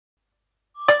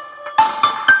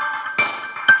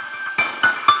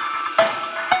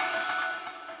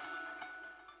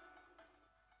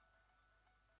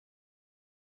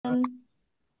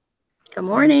Good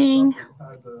morning.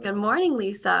 Good morning,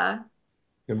 Lisa.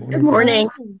 Good Good morning, morning.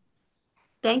 Forbes.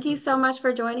 Thank you so much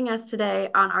for joining us today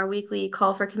on our weekly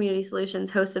Call for Community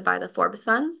Solutions hosted by the Forbes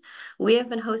Funds. We have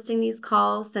been hosting these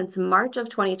calls since March of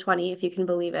 2020, if you can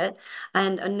believe it.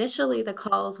 And initially, the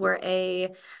calls were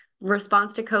a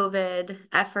response to COVID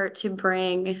effort to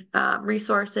bring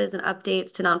resources and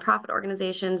updates to nonprofit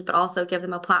organizations, but also give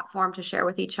them a platform to share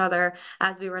with each other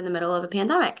as we were in the middle of a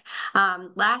pandemic.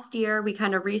 Last year, we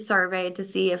kind of resurveyed to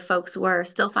see if folks were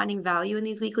still finding value in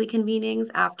these weekly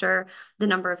convenings after the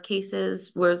number of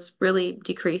cases was really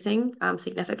decreasing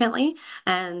significantly.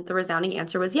 And the resounding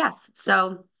answer was yes.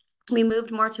 So we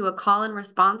moved more to a call and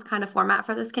response kind of format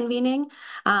for this convening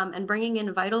and bringing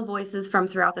in vital voices from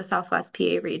throughout the Southwest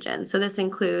PA region. So this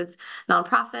includes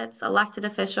nonprofits, elected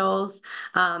officials,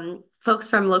 folks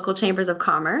from local chambers of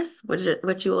commerce,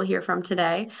 which you will hear from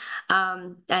today,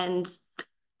 and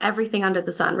everything under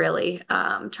the sun, really,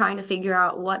 trying to figure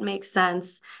out what makes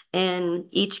sense in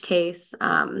each case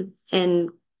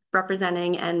in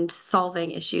representing and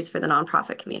solving issues for the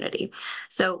nonprofit community.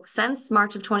 So since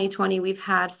March of 2020, we've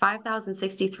had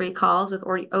 5,063 calls with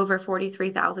over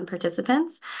 43,000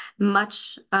 participants,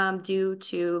 much due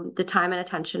to the time and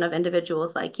attention of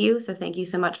individuals like you. So thank you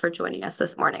so much for joining us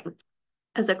this morning.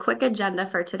 As a quick agenda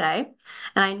for today,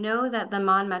 and I know that the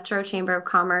Mon Metro Chamber of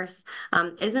Commerce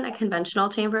isn't a conventional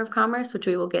chamber of commerce, which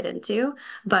we will get into,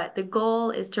 but the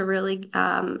goal is to really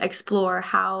explore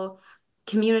how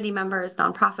community members,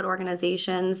 nonprofit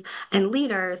organizations, and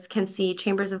leaders can see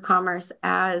chambers of commerce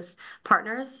as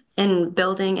partners in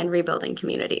building and rebuilding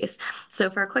communities.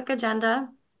 So for a quick agenda,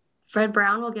 Fred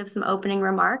Brown will give some opening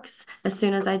remarks as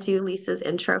soon as I do Lisa's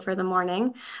intro for the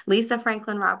morning. Lisa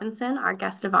Franklin Robinson, our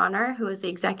guest of honor, who is the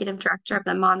executive director of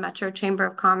the Mon Metro Chamber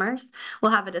of Commerce, will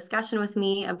have a discussion with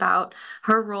me about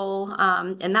her role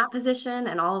in that position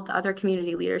and all of the other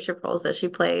community leadership roles that she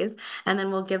plays. And then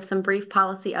we'll give some brief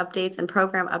policy updates and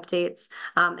program updates,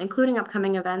 including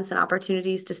upcoming events and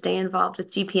opportunities to stay involved with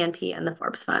GPNP and the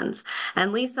Forbes Funds.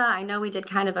 And Lisa, I know we did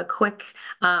kind of a quick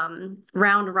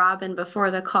round robin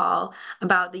before the call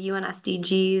about the UN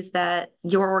SDGs that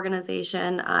your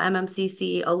organization,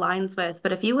 MMCC, aligns with.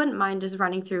 But if you wouldn't mind just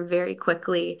running through very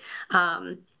quickly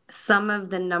some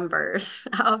of the numbers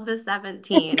of the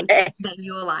 17 Okay. that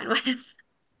you align with.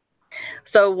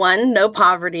 So one, no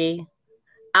poverty.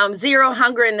 Zero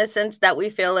hunger in the sense that we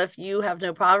feel if you have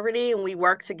no poverty and we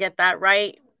work to get that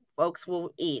right, folks will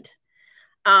eat.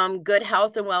 Good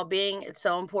health and well-being. It's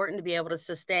so important to be able to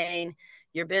sustain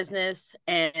your business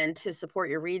and to support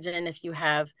your region. If you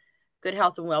have good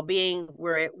health and well-being,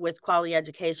 we're with quality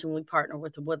education. We partner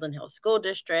with the Woodland Hills School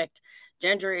District.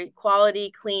 Gender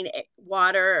equality, clean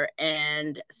water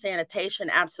and sanitation,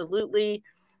 absolutely.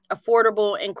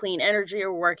 Affordable and clean energy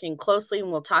are working closely, and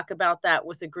we'll talk about that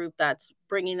with a group that's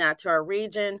bringing that to our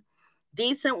region.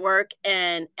 Decent work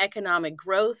and economic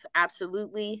growth,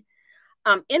 absolutely.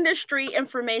 Industry,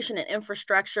 information, and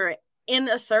infrastructure in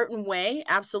a certain way,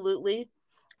 absolutely.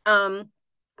 Um,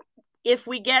 if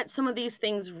we get some of these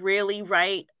things really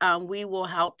right, we will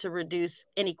help to reduce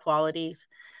inequalities.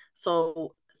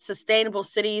 So, sustainable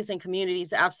cities and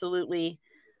communities, absolutely.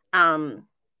 Um,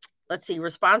 let's see,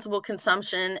 responsible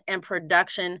consumption and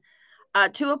production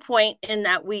to a point in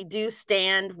that we do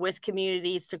stand with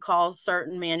communities to call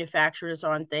certain manufacturers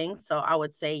on things. So, I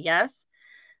would say yes.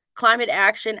 Climate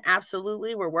action,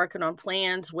 absolutely. We're working on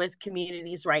plans with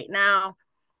communities right now.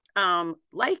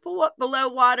 Life below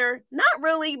water, not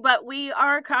really, but we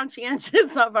are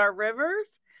conscientious of our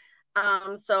rivers.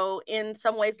 So in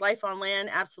some ways, life on land,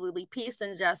 absolutely. Peace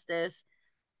and justice,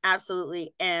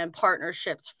 absolutely. And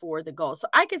partnerships for the goal. So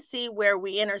I could see where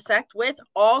we intersect with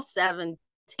all 17,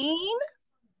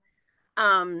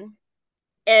 um,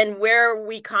 and where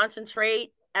we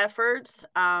concentrate efforts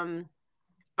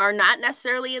are not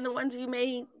necessarily in the ones you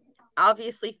may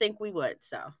obviously think we would.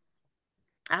 So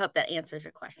I hope that answers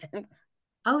your question.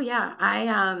 Oh yeah,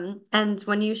 I and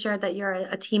when you shared that you're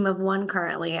a team of one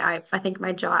currently, I think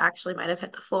my jaw actually might have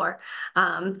hit the floor,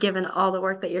 given all the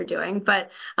work that you're doing. But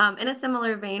in a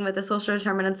similar vein with the social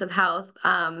determinants of health,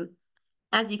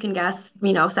 as you can guess,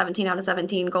 17 out of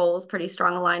 17 goals, pretty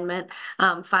strong alignment.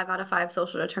 5 out of 5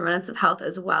 social determinants of health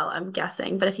as well, I'm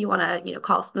guessing. But if you want to,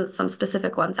 call some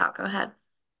specific ones out, go ahead.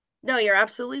 No, you're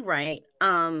absolutely right.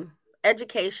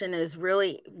 Education is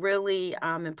really, really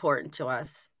important to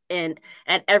us and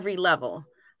at every level,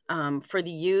 for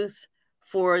the youth,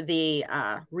 for the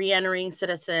re-entering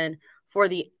citizen, for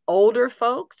the older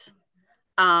folks,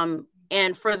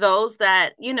 and for those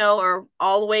that are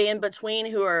all the way in between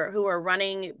who are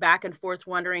running back and forth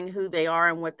wondering who they are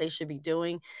and what they should be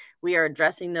doing. We are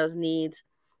addressing those needs.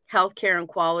 healthcare and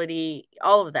quality,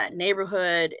 all of that,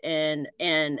 neighborhood and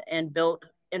built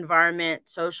environment,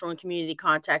 social and community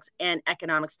context, and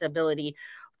economic stability.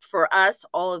 For us,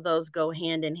 all of those go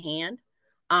hand in hand.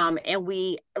 And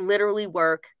we literally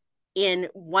work in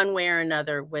one way or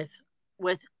another with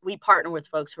we partner with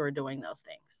folks who are doing those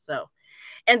things.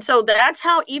 So that's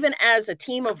how, even as a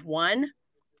team of one,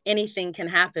 anything can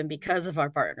happen because of our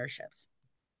partnerships.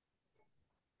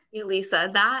 You, Lisa,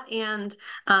 that and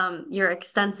your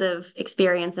extensive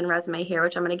experience and resume here,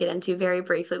 which I'm going to get into very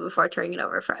briefly before turning it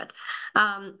over, Fred.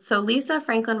 So Lisa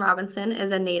Franklin Robinson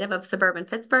is a native of suburban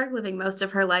Pittsburgh, living most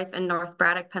of her life in North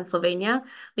Braddock, Pennsylvania.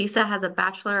 Lisa has a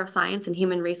Bachelor of Science in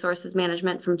Human Resources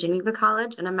Management from Geneva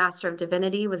College and a Master of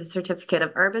Divinity with a Certificate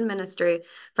of Urban Ministry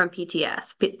from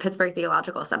PTS, Pittsburgh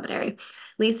Theological Seminary.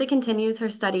 Lisa continues her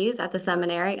studies at the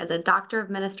seminary as a Doctor of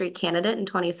Ministry candidate in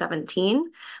 2017.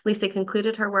 Lisa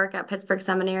concluded her work at Pittsburgh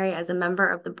Seminary as a member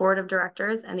of the Board of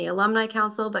Directors and the Alumni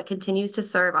Council, but continues to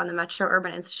serve on the Metro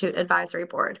Urban Institute Advisory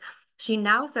Board. She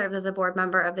now serves as a board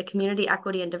member of the Community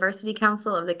Equity and Diversity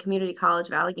Council of the Community College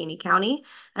of Allegheny County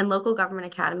and Local Government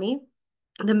Academy,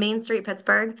 the Main Street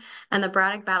Pittsburgh, and the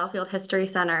Braddock Battlefield History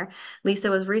Center. Lisa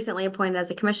was recently appointed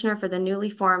as a commissioner for the newly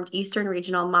formed Eastern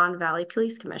Regional Mon Valley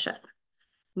Police Commission.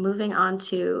 Moving on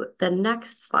to the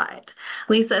next slide.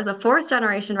 Lisa is a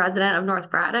fourth-generation resident of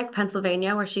North Braddock,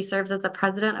 Pennsylvania, where she serves as the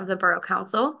president of the Borough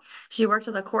Council. She worked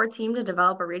with a core team to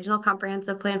develop a regional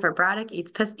comprehensive plan for Braddock,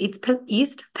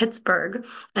 East Pittsburgh,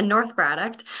 and North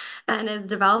Braddock, and is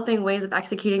developing ways of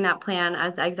executing that plan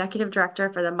as the executive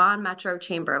director for the Mon Metro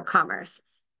Chamber of Commerce.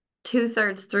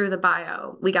 2/3 through the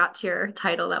bio, we got to your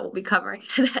title that we'll be covering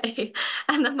today,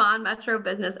 and the Mon Metro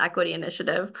Business Equity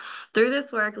Initiative. Through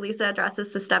this work, Lisa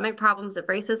addresses systemic problems of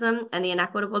racism and the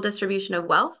inequitable distribution of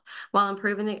wealth while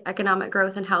improving the economic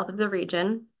growth and health of the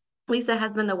region. Lisa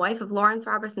has been the wife of Lawrence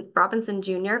Robinson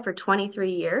Jr. for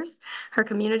 23 years. Her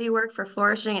community work for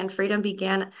flourishing and freedom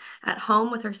began at home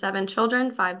with her 7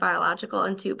 children, 5 biological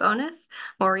and 2 bonus.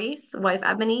 Maurice, wife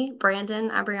Ebony, Brandon,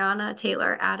 Abriana,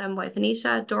 Taylor, Adam, wife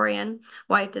Anisha, Dorian,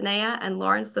 wife Danae, and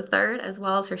Lawrence III, as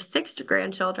well as her 6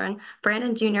 grandchildren,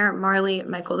 Brandon Jr., Marley,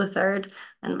 Michael III,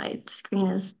 and my screen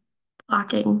is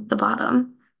blocking the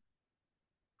bottom.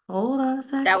 Hold on a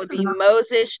second. That would be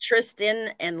Moses,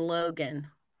 Tristan, and Logan.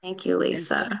 Thank you,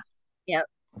 Lisa. Yep.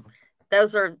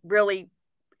 Those are really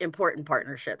important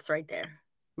partnerships right there.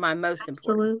 My most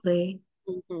Absolutely.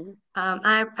 important.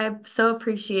 I so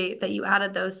appreciate that you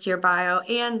added those to your bio,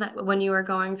 and that when you were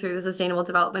going through the sustainable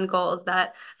development goals,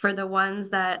 that for the ones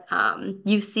that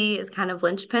you see as kind of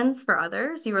linchpins for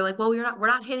others, you were like, well, we're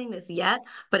not hitting this yet,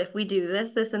 but if we do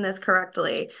this, and this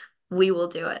correctly, we will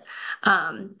do it.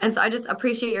 And so I just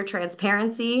appreciate your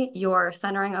transparency, your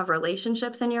centering of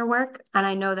relationships in your work. And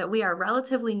I know that we are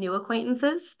relatively new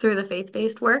acquaintances through the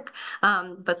faith-based work,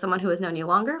 but someone who has known you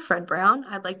longer, Fred Brown,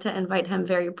 I'd like to invite him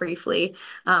very briefly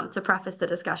to preface the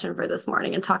discussion for this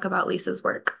morning and talk about Lisa's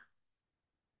work.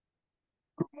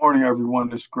 Good morning,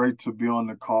 everyone. It's great to be on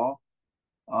the call.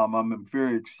 I'm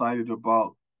very excited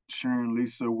about sharing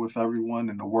Lisa with everyone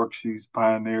and the work she's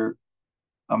pioneered.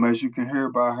 As you can hear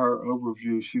by her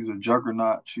overview, she's a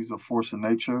juggernaut. She's a force of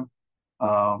nature.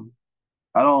 I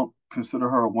don't consider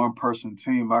her a one-person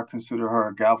team. I consider her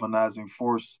a galvanizing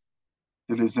force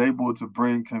that is able to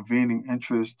bring convening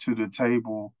interests to the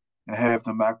table and have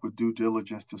them act with due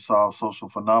diligence to solve social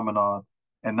phenomenon,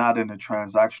 and not in a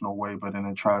transactional way, but in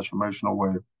a transformational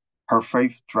way. Her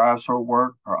faith drives her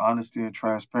work. Her honesty and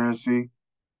transparency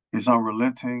is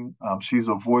unrelenting. She's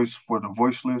a voice for the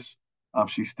voiceless.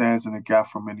 She stands in the gap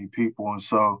for many people. And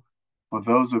so for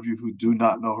those of you who do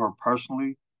not know her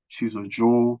personally, she's a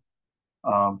jewel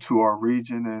to our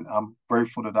region, and I'm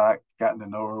grateful that I've gotten to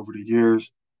know her over the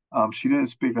years. She didn't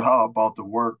speak at all about the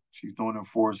work she's doing in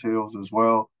Forest Hills as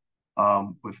well,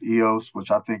 with EOS,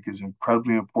 which I think is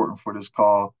incredibly important for this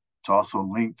call to also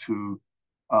link to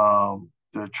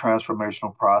the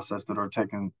transformational process that are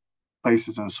taking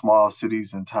places in small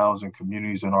cities and towns and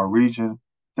communities in our region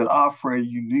that offer a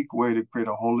unique way to create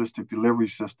a holistic delivery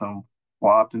system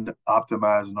while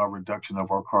optimizing our reduction of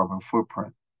our carbon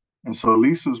footprint. And so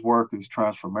Lisa's work is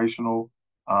transformational.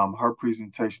 Her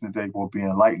presentation today will be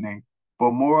enlightening.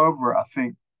 But moreover, I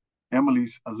think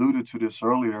Emily's alluded to this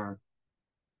earlier,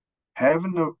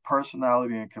 having the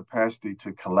personality and capacity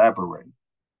to collaborate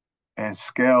and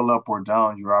scale up or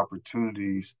down your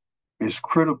opportunities is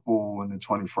critical in the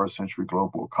 21st century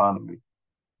global economy.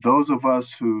 Those of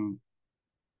us who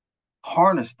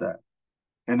harness that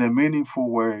in a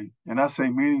meaningful way, and I say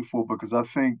meaningful because I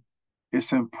think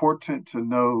it's important to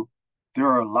know there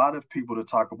are a lot of people to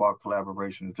talk about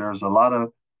collaborations. There's a lot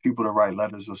of people to write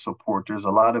letters of support. There's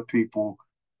a lot of people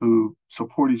who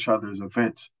support each other's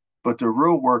events. But the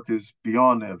real work is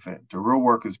beyond the event. The real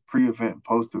work is pre-event,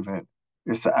 post-event.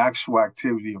 It's the actual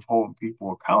activity of holding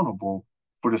people accountable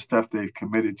for the stuff they've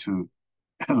committed to.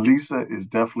 And Lisa is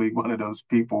definitely one of those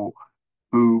people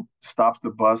who stops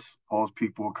the bus, holds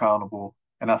people accountable.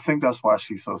 And I think that's why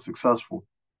she's so successful.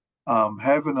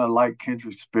 Having a like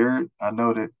kindred spirit, I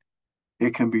know that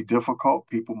it can be difficult.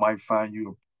 People might find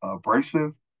you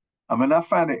abrasive. I mean, I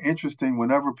find it interesting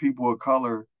whenever people of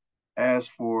color ask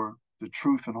for the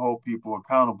truth and hold people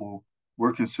accountable,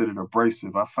 we're considered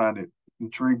abrasive. I find it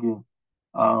intriguing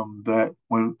that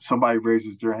when somebody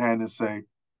raises their hand and say,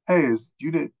 "Hey,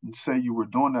 you didn't say you were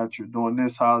doing that. You're doing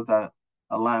this. How's that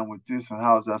aligned with this? And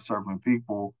how is that serving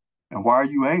people? And why are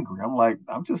you angry?" I'm like,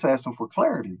 I'm just asking for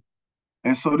clarity.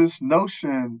 And so this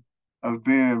notion of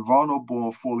being vulnerable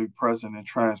and fully present and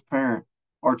transparent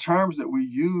are terms that we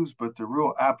use, but the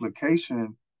real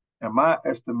application, in my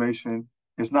estimation,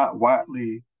 is not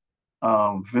widely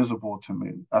visible to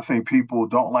me. I think people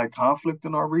don't like conflict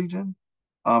in our region.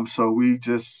 So we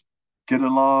just get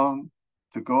along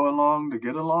to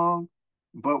get along.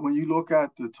 But when you look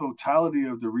at the totality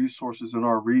of the resources in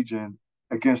our region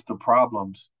against the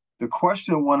problems, the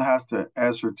question one has to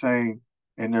ascertain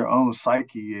in their own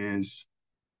psyche is,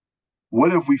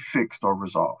 what have we fixed or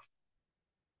resolved?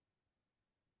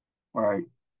 Right?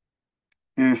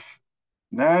 If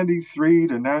 93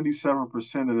 to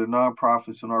 97% of the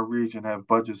nonprofits in our region have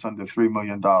budgets under $3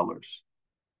 million,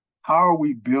 how are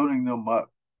we building them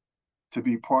up to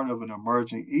be part of an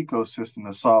emerging ecosystem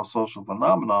to solve social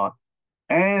phenomena?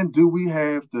 And do we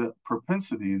have the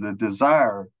propensity, the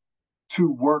desire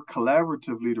to work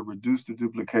collaboratively to reduce the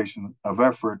duplication of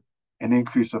effort and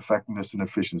increase effectiveness and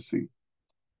efficiency?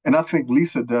 And I think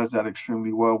Lisa does that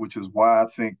extremely well, which is why I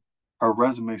think her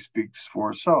resume speaks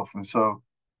for itself. And so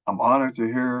I'm honored to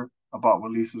hear about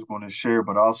what Lisa's going to share,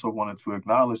 but I also wanted to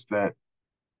acknowledge that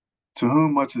to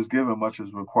whom much is given, much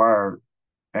is required.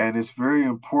 And it's very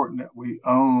important that we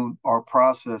own our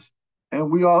process.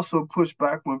 And we also push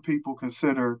back when people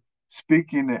consider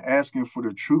speaking and asking for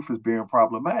the truth as being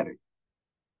problematic.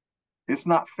 It's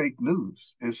not fake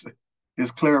news.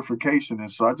 It's clarification.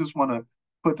 And so I just want to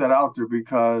put that out there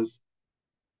because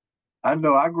I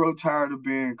know I grow tired of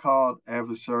being called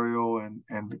adversarial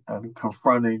and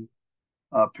confronting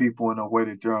people in a way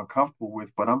that they're uncomfortable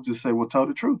with. But I'm just saying, well, tell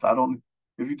the truth. I don't.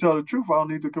 If you tell the truth, I don't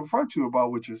need to confront you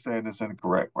about what you're saying that's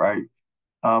incorrect, right?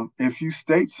 If you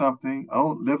state something,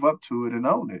 own, live up to it and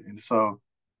own it. And so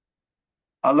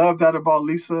I love that about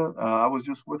Lisa. I was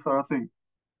just with her, I think,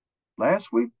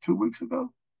 last week, 2 weeks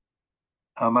ago.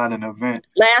 I'm at an event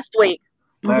Last week.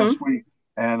 last Mm-hmm. week,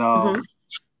 and Mm-hmm.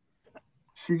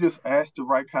 she just asked the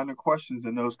right kind of questions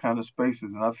in those kind of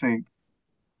spaces. And I think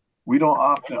we don't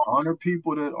often honor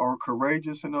people that are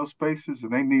courageous in those spaces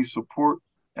and they need support.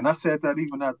 And I said that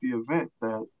even at the event,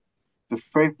 that the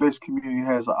faith-based community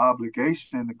has an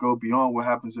obligation to go beyond what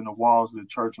happens in the walls of the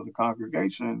church or the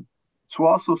congregation to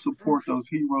also support those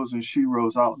heroes and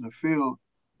sheroes out in the field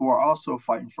who are also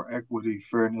fighting for equity,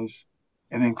 fairness,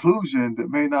 and inclusion that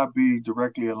may not be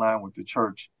directly aligned with the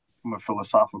church from a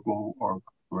philosophical or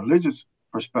religious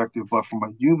perspective, but from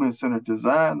a human-centered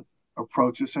design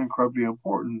approach, it's incredibly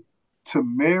important to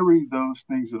marry those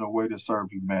things in a way to serve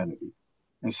humanity.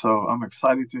 And so I'm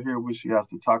excited to hear what she has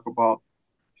to talk about.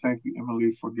 Thank you,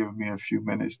 Emily, for giving me a few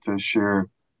minutes to share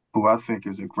who I think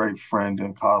is a great friend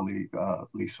and colleague,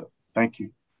 Lisa. Thank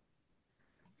you.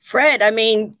 Fred, I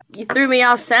mean, you threw me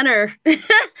off center.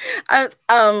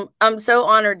 I'm so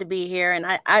honored to be here,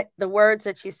 and the words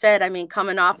that you said, I mean,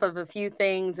 coming off of a few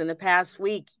things in the past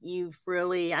week, you've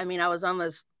really, I mean, I was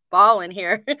almost bawling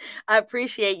here. I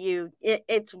appreciate you.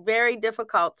 It's very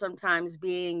difficult sometimes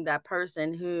being that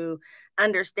person who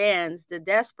understands the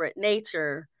desperate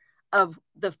nature of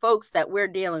the folks that we're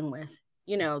dealing with.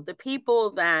 You know, the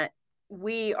people that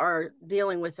we are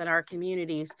dealing with in our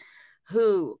communities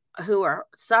who are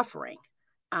suffering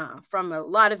from a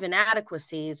lot of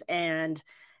inadequacies, and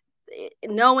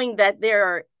knowing that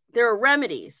there are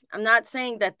remedies. I'm not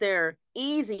saying that they're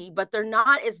easy, but they're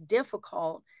not as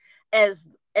difficult as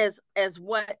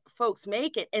what folks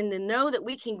make it, and to know that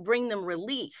we can bring them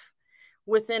relief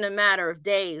within a matter of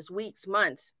days, weeks,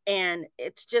 months. And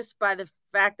it's just by the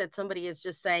fact that somebody is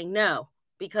just saying no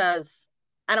because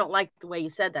I don't like the way you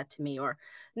said that to me, or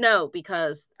no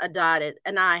because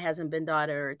an I hasn't been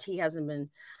dotted or a T hasn't been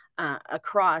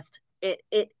crossed.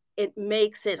 It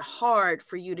makes it hard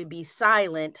for you to be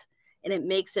silent, and it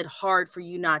makes it hard for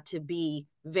you not to be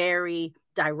very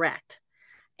direct.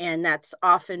 And that's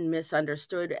often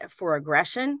misunderstood for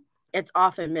aggression. it's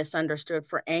often misunderstood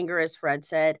for anger, as Fred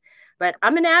said. But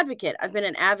I'm an advocate. I've been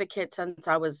an advocate since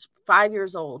I was 5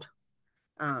 years old,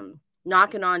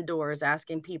 knocking on doors,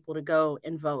 asking people to go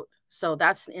and vote. So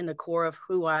that's in the core of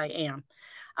who I am.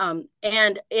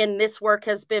 And this work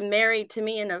has been married to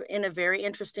me in a very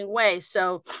interesting way.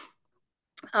 So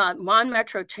Mon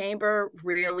Metro Chamber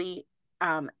really,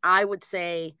 I would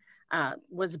say,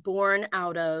 was born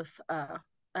out of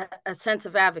a sense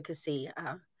of advocacy.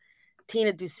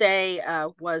 Tina Doucet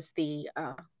was the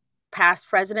past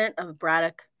president of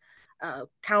Braddock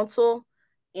Council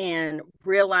and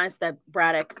realized that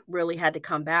Braddock really had to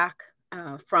come back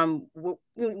from.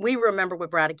 We remember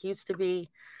what Braddock used to be.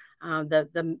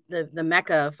 The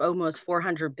mecca of almost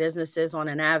 400 businesses on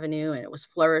an avenue, and it was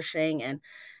flourishing, and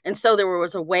so there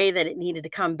was a way that it needed to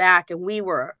come back. And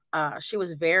she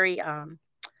was very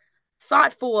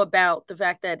thoughtful about the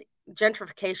fact that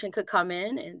gentrification could come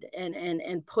in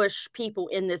and push people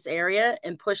in this area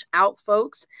and push out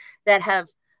folks that have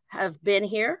been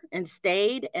here and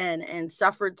stayed and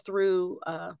suffered through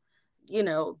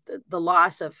the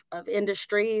loss of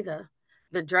industry,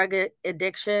 the drug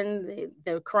addiction,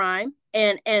 the crime,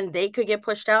 and they could get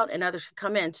pushed out and others could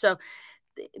come in. So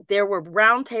there were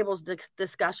roundtables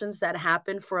discussions that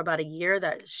happened for about a year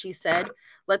that she said,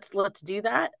 let's do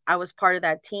that. I was part of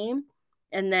that team.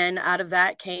 And then out of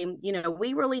that came,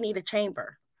 we really need a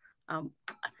chamber.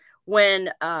 When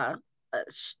I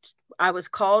was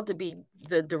called to be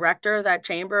the director of that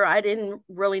chamber, I didn't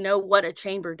really know what a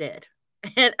chamber did.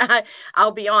 And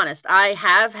I'll be honest, I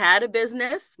have had a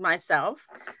business myself.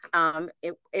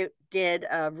 It did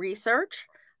research.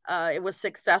 It was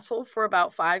successful for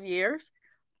about 5 years,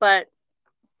 but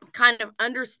kind of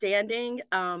understanding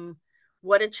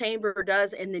what a chamber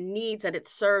does and the needs that it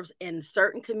serves in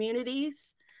certain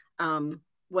communities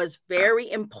was very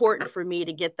important for me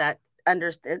to get that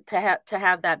understood, to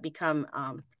have that become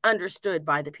understood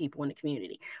by the people in the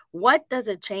community. What does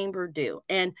a chamber do?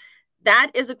 And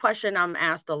that is a question I'm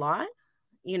asked a lot,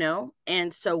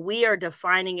 and so we are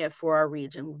defining it for our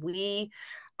region. We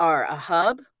are a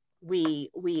hub.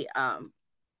 We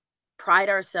pride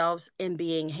ourselves in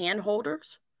being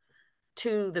handholders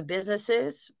to the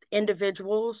businesses,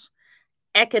 individuals,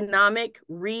 economic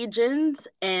regions,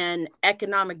 and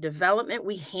economic development.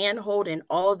 We handhold in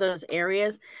all of those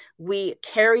areas. We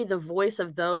carry the voice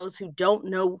of those who don't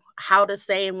know how to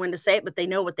say and when to say it, but they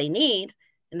know what they need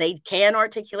and they can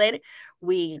articulate it.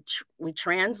 We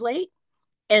translate,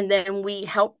 and then we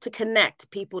help to connect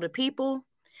people to people,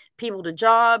 people to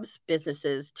jobs,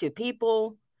 businesses to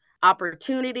people.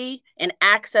 Opportunity and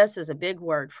access is a big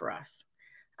word for us.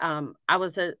 I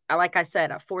was like I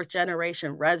said, a fourth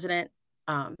generation resident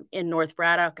in North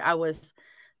Braddock. I was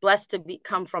blessed to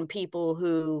come from people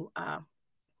who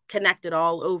connected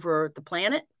all over the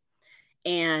planet.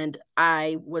 And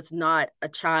I was not a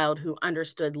child who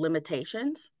understood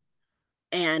limitations.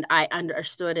 And I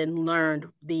understood and learned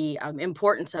the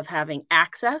importance of having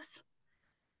access.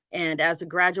 And as a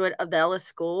graduate of the Ellis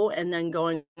School and then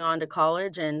going on to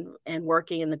college and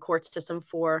working in the court system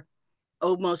for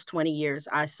almost 20 years,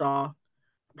 I saw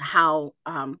how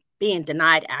being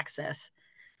denied access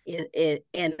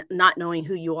and not knowing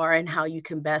who you are and how you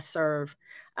can best serve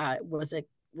was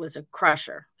a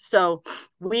crusher. So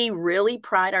we really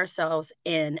pride ourselves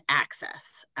in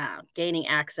access, gaining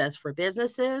access for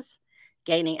businesses,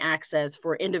 gaining access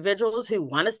for individuals who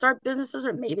want to start businesses,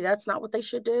 or maybe that's not what they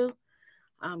should do,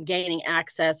 gaining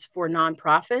access for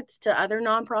nonprofits to other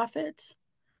nonprofits,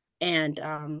 and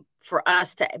for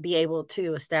us to be able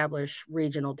to establish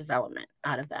regional development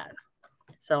out of that.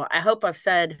 So I hope I've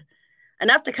said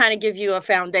enough to kind of give you a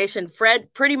foundation.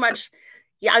 Fred pretty much,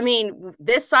 yeah, I mean,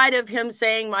 this side of him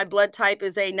saying my blood type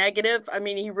is A negative, I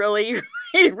mean, he really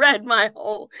he read my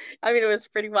whole, I mean, it was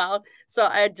pretty wild. So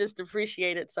I just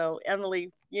appreciate it. So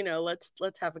Emily, let's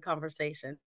have a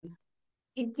conversation.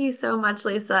 Thank you so much,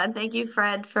 Lisa, and thank you,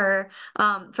 Fred, for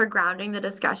grounding the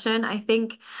discussion. I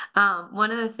think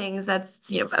one of the things that's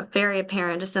very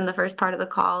apparent just in the first part of the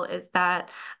call is that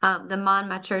the Mon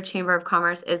Metro Chamber of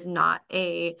Commerce is not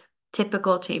a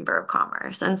typical chamber of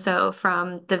commerce. And so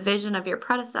from the vision of your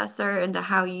predecessor into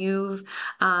how you've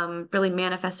really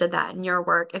manifested that in your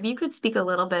work, if you could speak a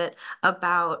little bit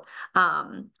about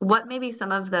what maybe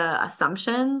some of the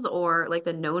assumptions or like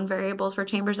the known variables for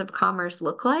chambers of commerce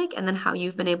look like, and then how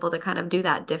you've been able to kind of do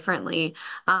that differently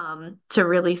to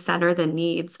really center the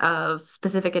needs of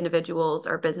specific individuals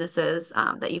or businesses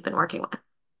that you've been working with.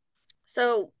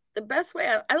 So the best way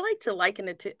I like to liken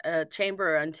it to a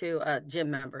chamber unto a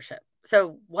gym membership.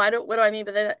 So what do I mean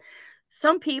by that?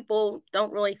 Some people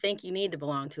don't really think you need to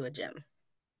belong to a gym.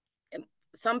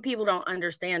 some people don't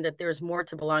understand that there's more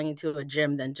to belonging to a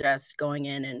gym than just going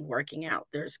in and working out.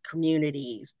 There's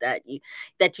communities that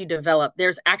you develop.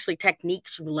 There's actually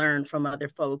techniques you learn from other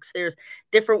folks. There's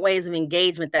different ways of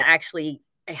engagement that actually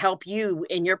help you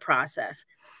in your process.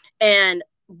 And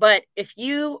but if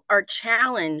you are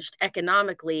challenged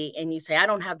economically and you say, I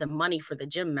don't have the money for the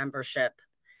gym membership,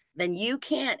 then you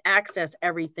can't access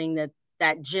everything that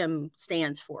that gym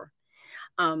stands for.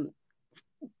 Um,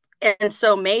 and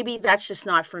so maybe that's just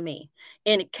not for me.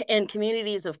 In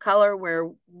communities of color where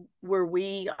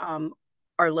we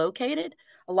are located,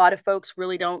 a lot of folks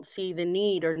really don't see the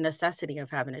need or necessity of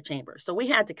having a chamber. So we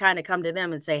had to kind of come to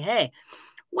them and say, hey,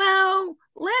 well,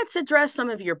 let's address some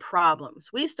of your problems.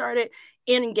 We started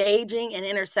engaging and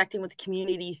intersecting with the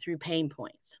community through pain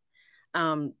points.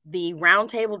 The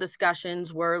roundtable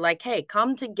discussions were like, hey,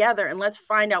 come together and let's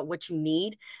find out what you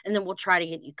need. And then we'll try to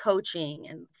get you coaching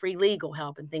and free legal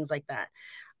help and things like that.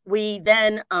 We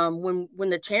then, when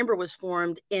the chamber was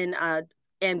formed in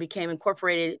and became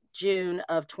incorporated June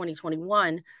of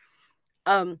 2021,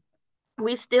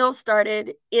 we still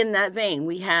started in that vein.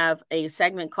 We have a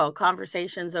segment called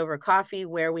Conversations Over Coffee,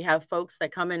 where we have folks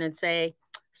that come in and say,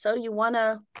 so you want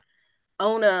to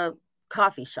own a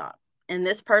coffee shop? And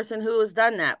this person who has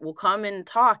done that will come and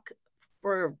talk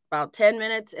for about 10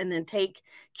 minutes and then take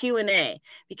Q&A,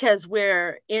 because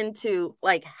we're into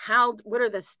like, what are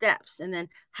the steps? And then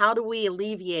how do we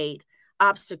alleviate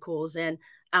obstacles? And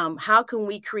how can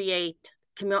we create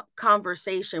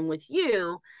conversation with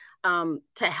you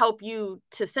to help you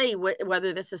to say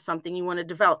whether this is something you want to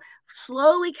develop?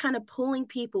 Slowly kind of pulling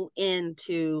people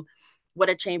into what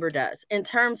a chamber does in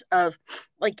terms of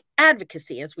like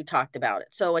advocacy, as we talked about it.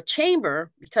 So a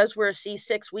chamber, because we're a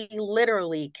C6, we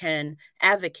literally can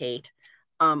advocate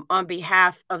on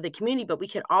behalf of the community, but we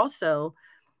can also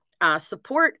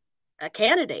support a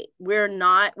candidate. We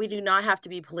do not have to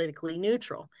be politically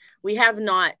neutral. We have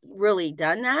not really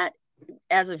done that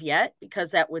as of yet,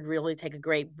 because that would really take a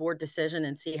great board decision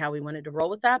and see how we wanted to roll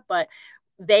with that. But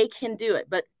they can do it.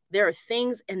 But there are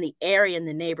things in the area, in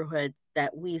the neighborhood,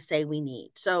 that we say we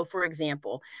need. So, for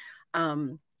example,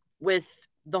 with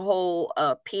the whole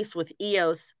piece with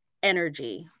EOS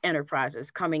Energy Enterprises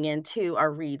coming into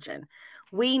our region,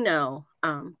 we know,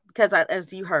 because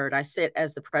as you heard, I sit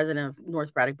as the president of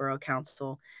North Braddock Borough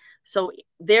Council. So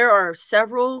there are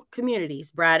several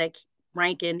communities, Braddock,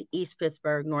 Rankin, East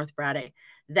Pittsburgh, North Braddock,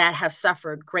 that have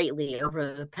suffered greatly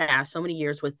over the past so many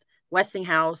years with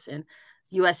Westinghouse and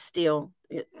U.S. Steel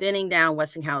thinning down,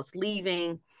 Westinghouse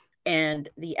leaving, and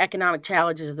the economic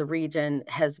challenges of the region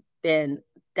has been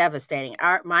devastating.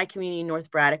 My community,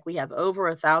 North Braddock, we have over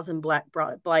 1,000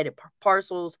 blighted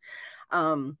parcels.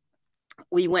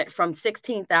 We went from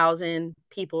 16,000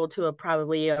 people to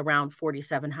probably around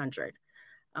 4,700.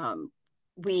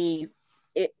 We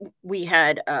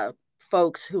had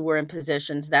folks who were in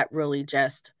positions that really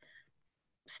just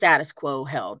status quo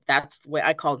held. That's the way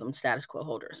I call them, status quo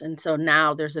holders. And so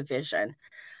now there's a vision.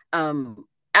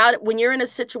 When you're in a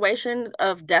situation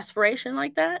of desperation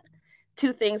like that,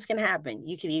 two things can happen.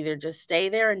 You can either just stay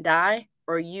there and die,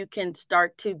 or you can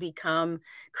start to become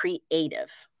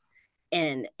creative.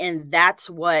 And that's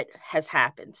what has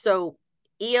happened. So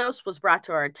EOS was brought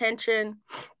to our attention.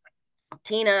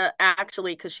 Tina,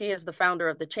 actually, because she is the founder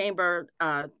of the chamber,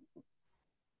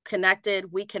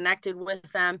 we connected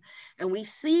with them, and we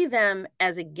see them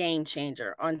as a game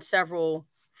changer on several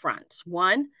fronts.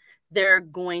 One, they're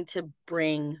going to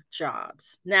bring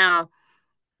jobs. Now,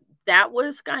 that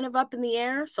was kind of up in the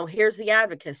air. So here's the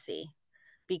advocacy.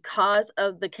 Because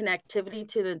of the connectivity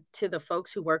to the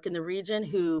folks who work in the region,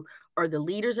 who are the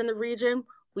leaders in the region,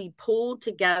 we pulled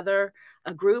together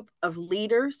a group of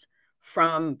leaders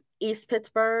from East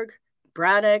Pittsburgh,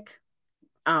 Braddock,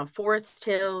 Forest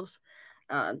Hills,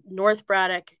 North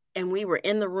Braddock, and we were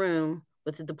in the room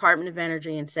with the Department of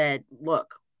Energy and said,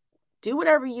 look, do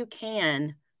whatever you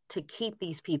can to keep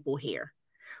these people here.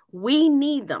 We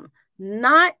need them,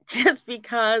 not just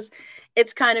because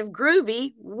it's kind of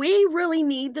groovy. We really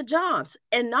need the jobs.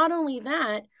 And not only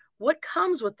that, what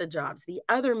comes with the jobs, the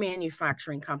other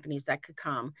manufacturing companies that could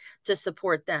come to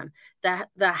support them,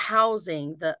 the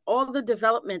housing, all the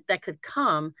development that could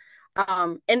come,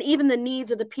 and even the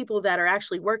needs of the people that are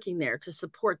actually working there to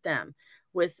support them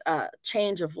with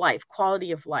change of life,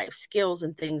 quality of life, skills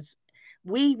and things.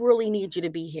 We really need you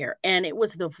to be here. And it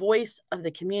was the voice of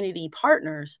the community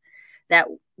partners that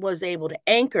was able to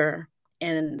anchor,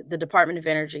 and the Department of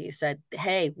Energy said,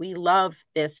 hey, we love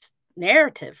this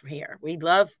narrative here. We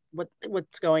love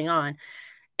what's going on.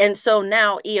 And so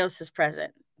now EOS is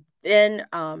present. Then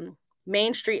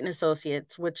Main Street and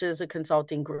Associates, which is a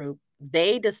consulting group,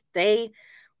 they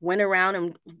went around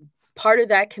and part of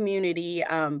that community,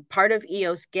 part of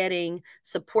EOS getting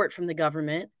support from the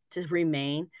government to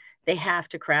remain, they have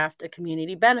to craft a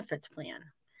community benefits plan.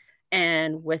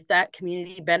 And with that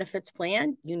community benefits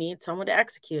plan, you need someone to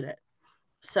execute it.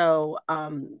 So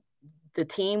the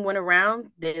team went around,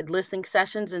 did listening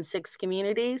sessions in 6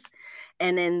 communities.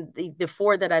 And then the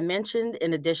 4 that I mentioned,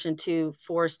 in addition to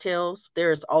Forest Hills,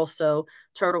 there's also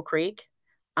Turtle Creek.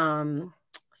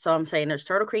 So I'm saying there's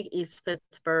Turtle Creek, East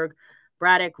Pittsburgh,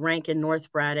 Braddock, Rankin,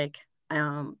 North Braddock,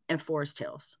 and Forest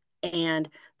Hills. And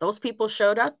those people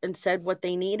showed up and said what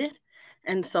they needed.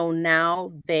 And so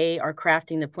now they are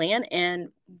crafting the plan, and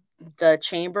the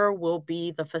chamber will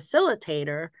be the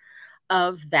facilitator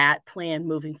of that plan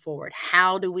moving forward.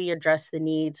 How do we address the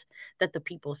needs that the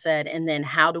people said? And then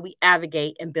how do we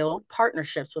advocate and build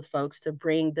partnerships with folks to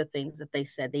bring the things that they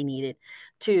said they needed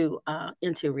to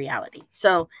into reality?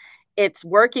 So it's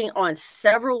working on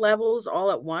several levels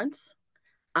all at once.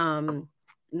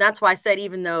 That's why I said,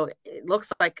 even though it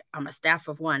looks like I'm a staff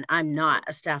of one, I'm not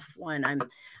a staff of one. I'm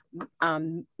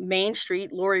Main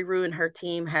Street, Lori Rue and her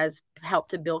team has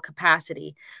helped to build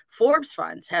capacity. Forbes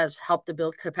Funds has helped to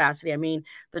build capacity. I mean,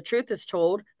 the truth is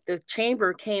told, the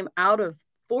chamber came out of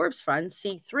Forbes Funds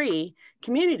C3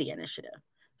 community initiative.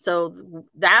 So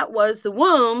that was the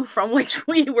womb from which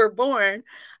we were born,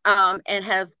 and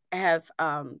have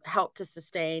helped to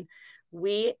sustain.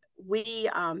 We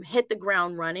hit the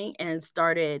ground running and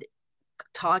started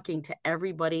talking to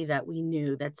everybody that we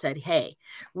knew that said, hey,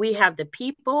 we have the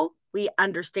people, we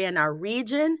understand our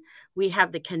region, we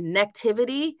have the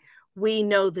connectivity, we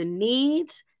know the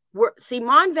needs.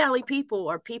 Mon Valley people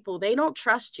are people, they don't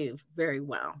trust you very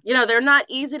well. They're not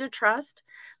easy to trust.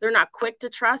 They're not quick to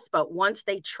trust, but once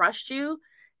they trust you,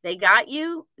 they got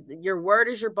you. Your word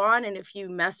is your bond. And if you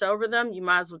mess over them, you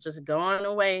might as well just go on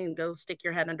away and go stick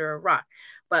your head under a rock.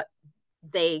 But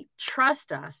they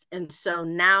trust us. And so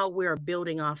now we're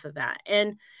building off of that.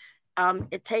 And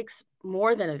it takes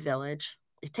more than a village.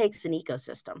 It takes an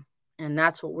ecosystem. And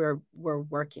that's what we're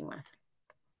working with.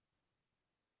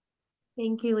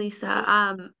 Thank you,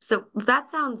 Lisa. So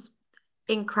that sounds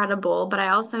incredible, but I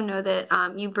also know that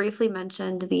you briefly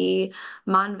mentioned the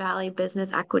Mon Valley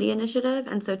Business Equity Initiative.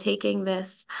 And so taking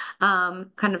this kind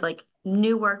of like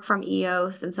new work from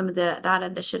EOS and some of that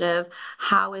initiative,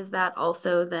 how is that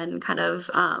also then kind of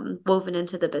woven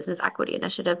into the Business Equity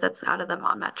Initiative that's out of the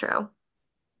Mon Metro?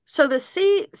 So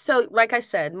like I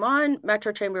said, Mon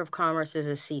Metro Chamber of Commerce is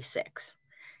a C6.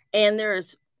 And there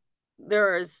is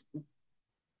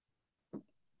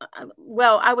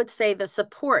well, I would say the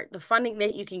support, the funding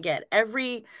that you can get.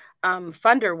 Every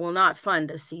funder will not fund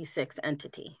a C6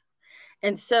 entity.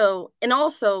 And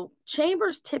also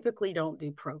chambers typically don't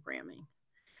do programming.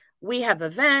 We have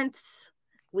events,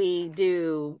 we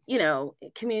do,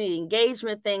 community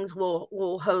engagement things.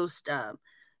 We'll host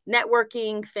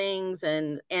networking things,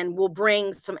 and we'll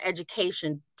bring some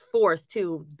education forth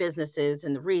to businesses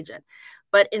in the region.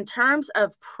 But in terms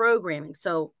of programming,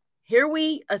 so here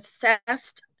we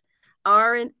assessed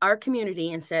our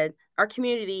community and said,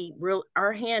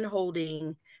 our hand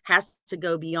holding has to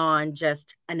go beyond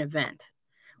just an event.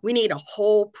 We need a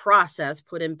whole process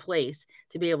put in place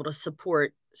to be able to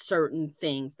support certain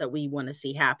things that we want to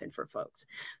see happen for folks.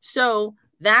 So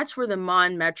that's where the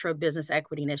Mon Metro Business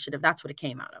Equity Initiative, that's what it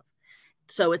came out of.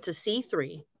 So it's a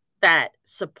C3 that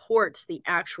supports the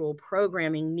actual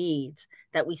programming needs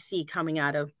that we see coming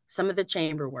out of some of the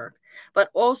chamber work. But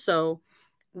also,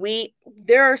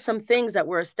 there are some things that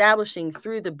we're establishing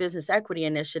through the Business Equity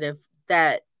Initiative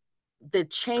that the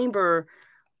chamber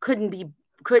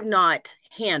could not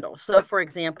handle. So, for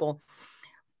example,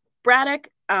 Braddock,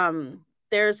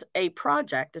 there's a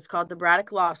project. It's called the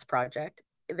Braddock Lofts Project.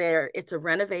 It's a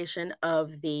renovation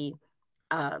of the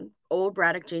old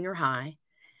Braddock Junior High.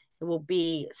 It will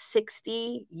be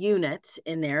 60 units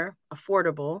in there,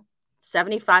 affordable,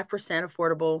 75%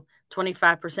 affordable,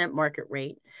 25% market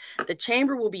rate. The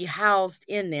chamber will be housed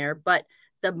in there, but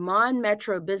the Mon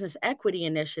Metro Business Equity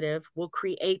Initiative will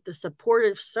create the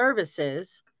supportive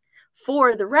services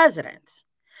for the residents.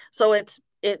 So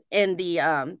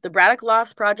the Braddock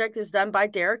Lofts project is done by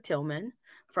Derek Tillman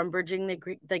from Bridging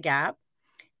the Gap.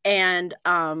 And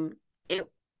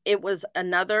it was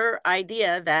another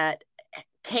idea that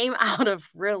came out of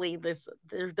really this.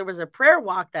 There was a prayer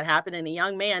walk that happened, and a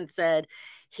young man said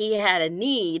he had a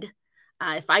need.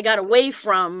 If I got away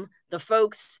from the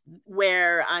folks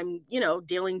where I'm,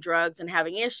 dealing drugs and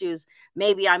having issues,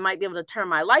 maybe I might be able to turn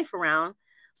my life around.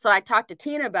 So I talked to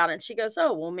Tina about it, and she goes,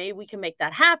 oh, well, maybe we can make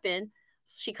that happen.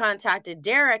 She contacted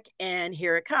Derek, and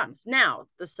here it comes. Now,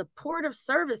 the supportive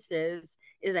services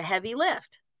is a heavy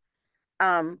lift.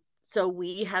 So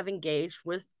we have engaged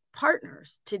with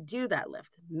partners to do that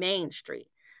lift. Main Street,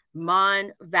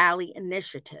 Mon Valley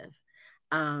Initiative.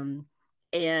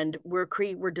 And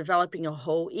we're developing a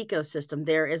whole ecosystem.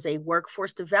 There is a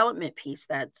workforce development piece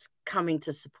that's coming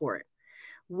to support.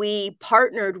 We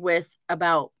partnered with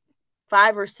about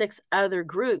 5 or 6 other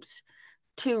groups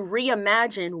to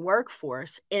reimagine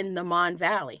workforce in the Mon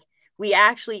Valley. We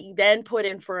actually then put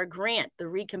in for a grant, the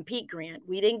Recompete grant.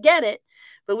 We didn't get it,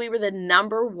 but we were the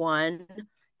number one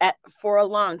for a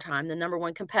long time, the number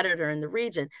one competitor in the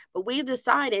region. But we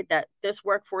decided that this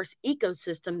workforce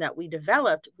ecosystem that we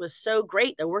developed was so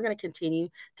great that we're going to continue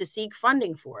to seek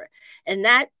funding for it. And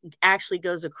that actually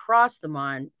goes across the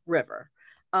Mon River.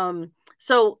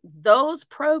 So those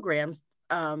programs,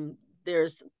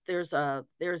 there's a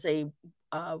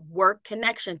work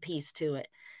connection piece to it.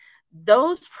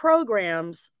 Those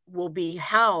programs will be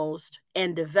housed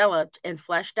and developed and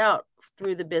fleshed out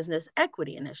through the Business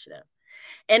Equity Initiative.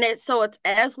 And it's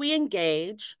as we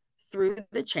engage through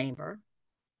the chamber,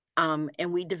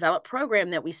 and we develop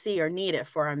program that we see are needed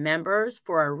for our members,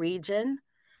 for our region.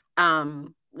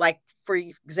 Like, for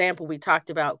example, we talked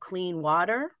about clean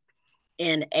water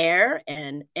and air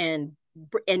and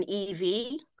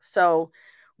EV. So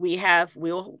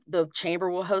the chamber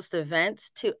will host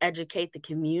events to educate the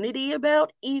community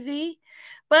about EV,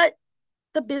 but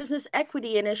the Business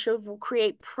Equity Initiative will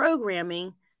create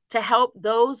programming to help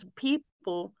those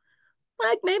people.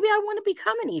 Like, maybe I want to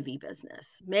become an EV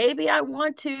business. Maybe I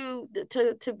want to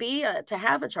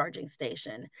have a charging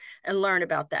station and learn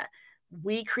about that.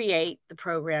 We create the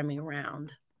programming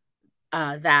around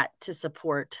that to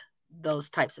support those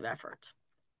types of efforts.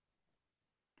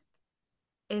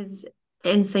 Is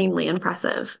insanely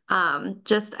impressive.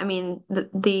 The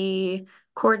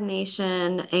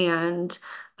coordination and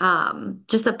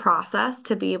just the process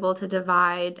to be able to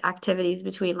divide activities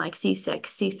between like C6,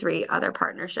 C3, other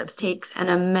partnerships takes an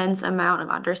immense amount of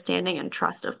understanding and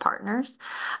trust of partners.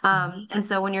 And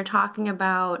so when you're talking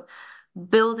about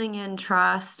building in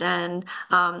trust and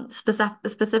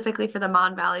specifically for the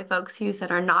Mon Valley folks who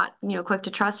said are not, quick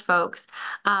to trust folks,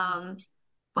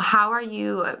 how are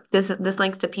you, this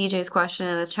links to PJ's question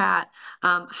in the chat,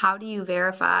 how do you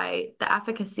verify the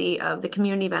efficacy of the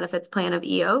community benefits plan of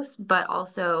EOS, but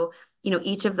also,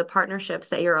 each of the partnerships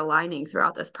that you're aligning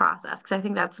throughout this process? Because I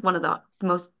think that's one of the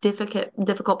most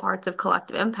difficult parts of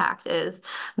collective impact is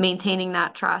maintaining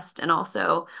that trust and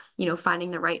also,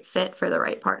 finding the right fit for the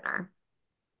right partner.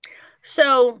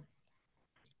 So,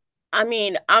 I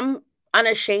mean, I'm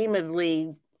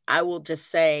unashamedly, I will just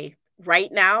say,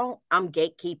 right now, I'm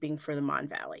gatekeeping for the Mon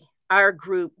Valley. Our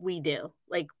group, we do.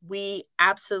 Like, we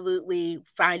absolutely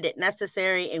find it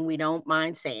necessary and we don't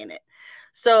mind saying it.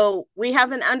 So we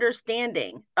have an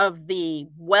understanding of the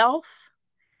wealth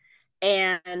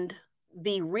and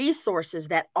the resources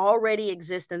that already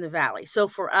exist in the Valley. So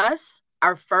for us,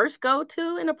 our first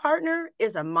go-to in a partner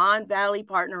is a Mon Valley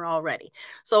partner already.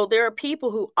 So there are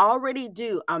people who already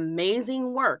do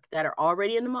amazing work that are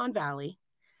already in the Mon Valley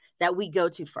that we go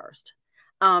to first.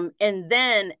 And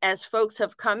then as folks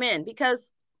have come in,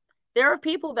 because there are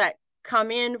people that come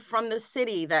in from the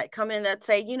city that come in that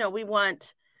say, we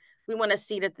want a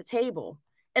seat at the table.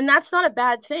 And that's not a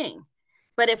bad thing.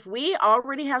 But if we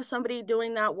already have somebody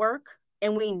doing that work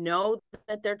and we know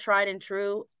that they're tried and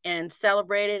true and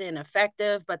celebrated and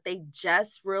effective, but they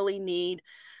just really need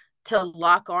to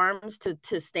lock arms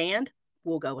to stand,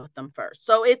 we'll go with them first.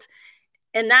 So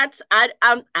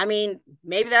I mean,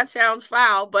 maybe that sounds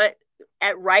foul, but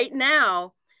right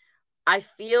now, I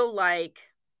feel like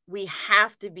we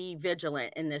have to be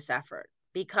vigilant in this effort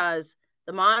because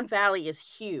the Mon Valley is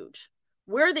huge.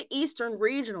 We're the eastern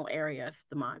regional area of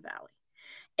the Mon Valley.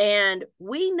 And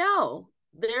we know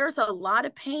there's a lot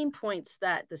of pain points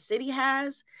that the city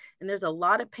has, and there's a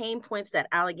lot of pain points that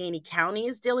Allegheny County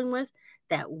is dealing with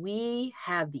that we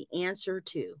have the answer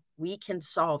to. We can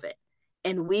solve it.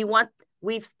 And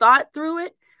we've thought through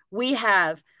it. We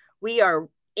are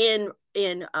in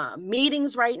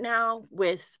meetings right now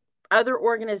with other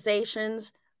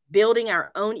organizations building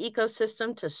our own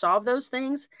ecosystem to solve those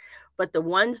things. But the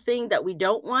one thing that we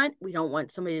don't want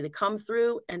somebody to come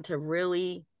through and to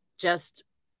really just,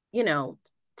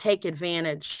 take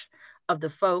advantage of the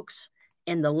folks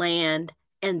and the land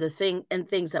and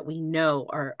things that we know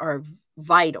are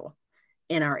vital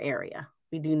in our area.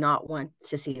 We do not want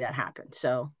to see that happen.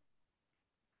 So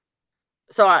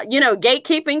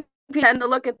gatekeeping, people tend to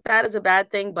look at that as a bad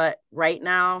thing, but right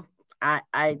now, I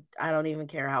don't even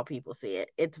care how people see it.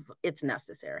 It's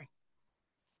necessary.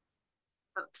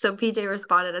 So PJ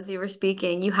responded as you were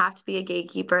speaking, you have to be a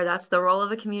gatekeeper. That's the role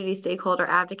of a community stakeholder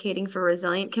advocating for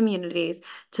resilient communities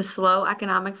to slow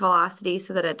economic velocity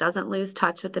so that it doesn't lose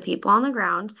touch with the people on the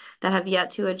ground that have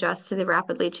yet to adjust to the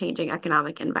rapidly changing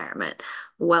economic environment.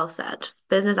 Well said.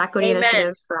 Business Equity Amen.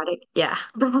 Initiative,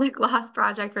 Braddock Loss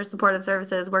Project for Supportive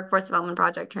Services, Workforce Development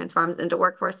Project transforms into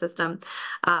workforce system,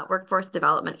 workforce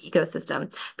development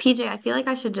ecosystem. PJ, I feel like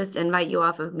I should just invite you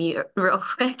off of mute real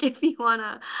quick if you want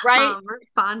to Right?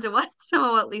 respond to what some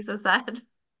of what Lisa said.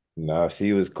 No,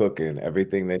 she was cooking.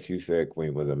 Everything that you said,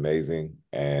 Queen, was amazing.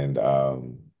 And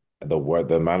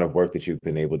the amount of work that you've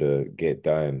been able to get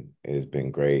done has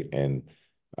been great. And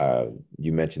uh,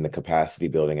 you mentioned the capacity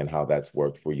building and how that's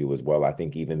worked for you as well. I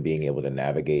think even being able to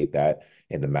navigate that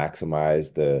and to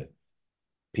maximize the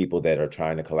people that are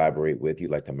trying to collaborate with you,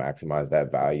 like to maximize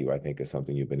that value, I think is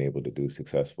something you've been able to do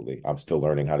successfully. I'm still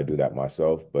learning how to do that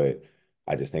myself, but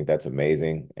I just think that's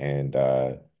amazing. And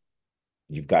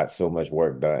you've got so much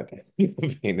work done. I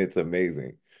mean, it's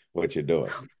amazing what you're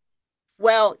doing.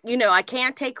 Well, I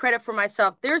can't take credit for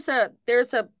myself. There's a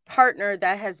partner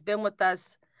that has been with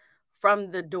us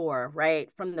from the door, right?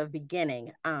 From the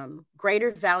beginning.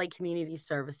 Greater Valley Community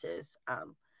Services.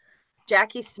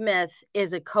 Jackie Smith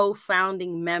is a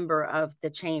co-founding member of the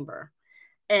chamber.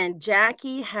 And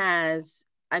Jackie has,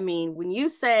 I mean, when you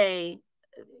say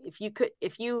if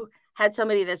you had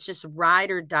somebody that's just ride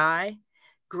or die,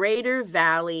 Greater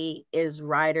Valley is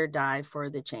ride or die for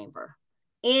the chamber.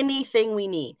 Anything we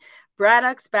need.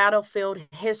 Braddock's Battlefield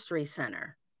History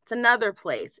Center. It's another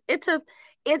place. It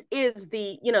is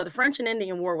the French and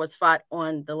Indian War was fought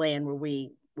on the land where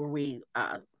we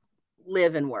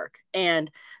live and work. And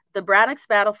the Braddock's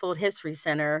Battlefield History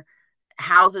Center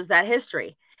houses that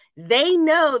history. They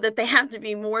know that they have to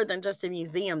be more than just a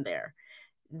museum there.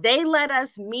 They let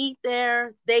us meet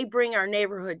there. They bring our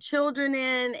neighborhood children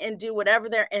in and do whatever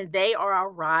there, and they are our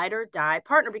ride or die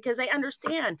partner because they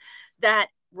understand that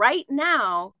right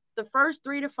now, the first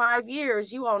 3 to 5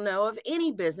 years, you all know, of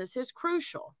any business is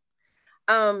crucial.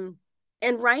 Um,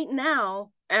 and right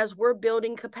now, as we're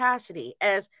building capacity,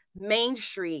 as Main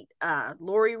Street,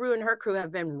 Lori Rue and her crew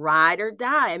have been ride or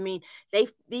die. I mean,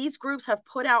 these groups have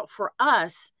put out for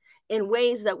us in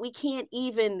ways that we can't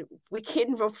even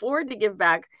afford to give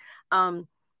back,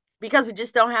 because we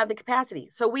just don't have the capacity.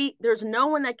 So there's no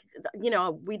one that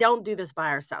we don't do this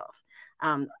by ourselves.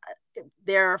 Um,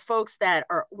 there are folks that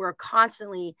we're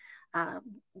constantly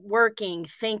working,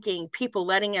 thinking, people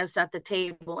letting us at the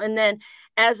table, and then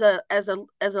as an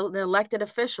elected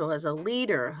official, as a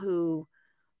leader who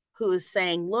is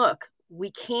saying, look,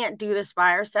 we can't do this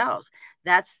by ourselves.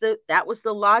 That was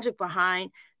the logic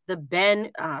behind the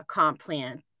Ben comp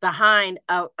plan. Behind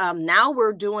now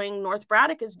we're doing North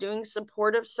Braddock is doing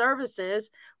supportive services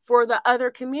for the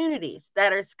other communities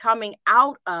that is coming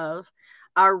out of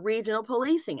our regional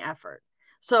policing effort.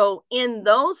 So in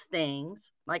those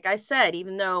things, like I said,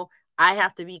 even though I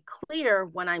have to be clear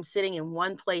when I'm sitting in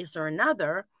one place or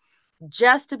another,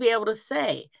 just to be able to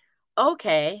say,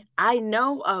 okay, I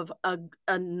know of a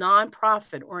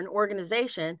nonprofit or an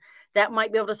organization that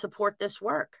might be able to support this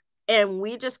work. And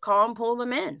we just call and pull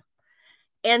them in.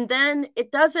 And then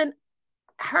it doesn't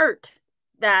hurt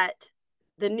that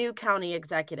the new county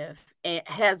executive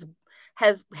has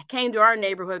came to our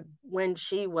neighborhood when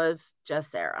she was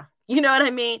just Sarah. You know what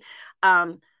I mean?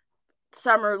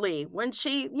 Summer Lee, when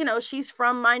she's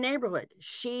from my neighborhood.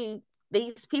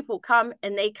 These people come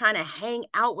and they kind of hang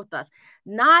out with us,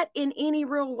 not in any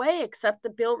real way except to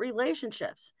build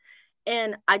relationships.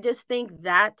 And I just think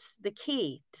that's the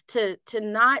key to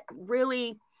not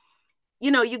really,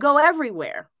 you go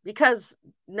everywhere because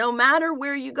no matter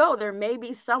where you go, there may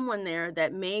be someone there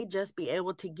that may just be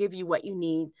able to give you what you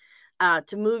need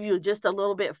to move you just a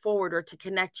little bit forward or to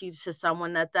connect you to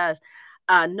someone that does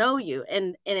know you.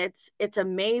 And it's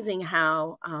amazing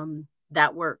how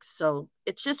that works. So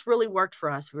it's just really worked for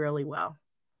us really well.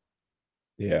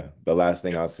 Yeah. The last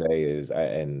thing I'll say is,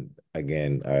 and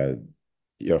again,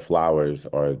 your flowers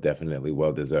are definitely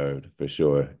well deserved for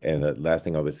sure. And the last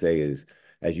thing I would say is,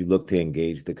 as you look to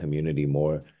engage the community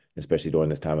more, especially during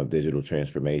this time of digital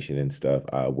transformation and stuff,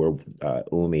 we're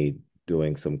UMI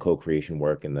doing some co-creation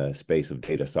work in the space of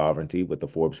data sovereignty with the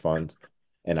Forbes funds.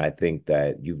 And I think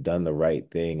that you've done the right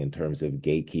thing in terms of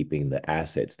gatekeeping the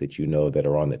assets that you know that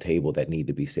are on the table that need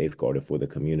to be safeguarded for the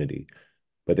community.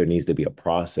 But there needs to be a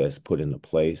process put into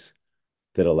place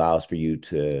that allows for you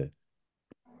to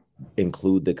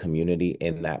include the community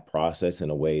in that process in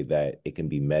a way that it can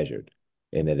be measured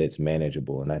and that it's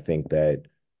manageable. And I think that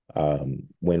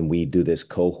when we do this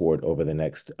cohort over the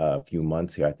next few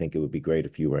months here, I think it would be great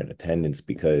if you were in attendance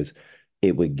because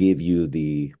it would give you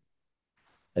the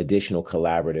additional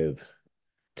collaborative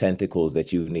tentacles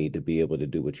that you need to be able to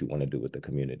do what you want to do with the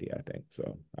community, I think.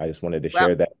 So I just wanted to Well,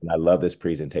 share that. And I love this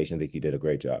presentation. I think you did a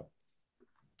great job.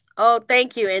 oh,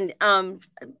 thank you. And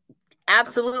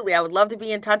absolutely. I would love to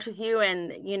be in touch with you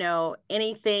and,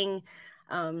 anything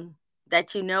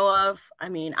that you know of. I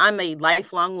mean, I'm a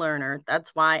lifelong learner.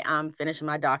 That's why I'm finishing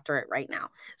my doctorate right now.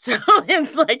 So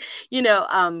it's like,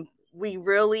 we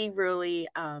really, really,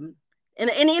 and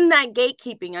in that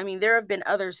gatekeeping, I mean, there have been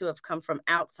others who have come from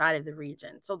outside of the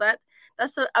region. So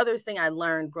that's the other thing I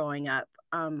learned growing up.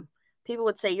 People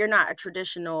would say, you're not a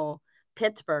traditional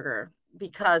Pittsburgher,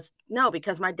 because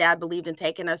my dad believed in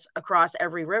taking us across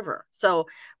every river. So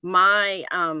my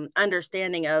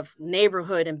understanding of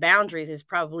neighborhood and boundaries is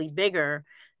probably bigger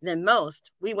than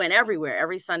most. We went everywhere.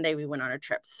 Every Sunday we went on a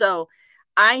trip. So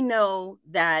I know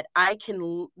that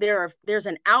there's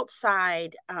an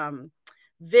outside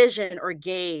vision or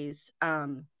gaze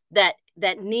that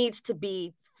needs to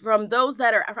be from those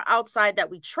that are outside that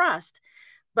we trust,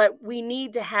 but they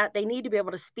need to be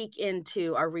able to speak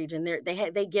into our region.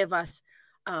 They give us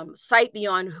sight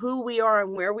beyond who we are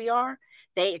and where we are.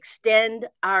 They extend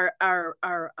our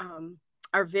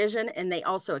vision, and they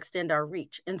also extend our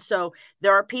reach. And so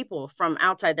there are people from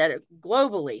outside that are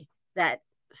globally that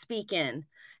speak in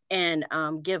and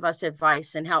give us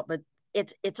advice and help. But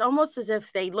it's almost as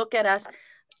if they look at us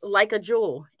like a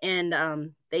jewel,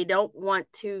 and they don't want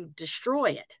to destroy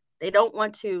it. They don't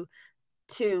want to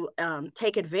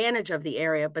take advantage of the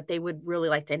area, but they would really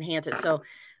like to enhance it. So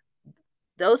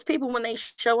those people, when they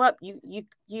show up,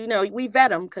 we vet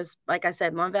them, because like I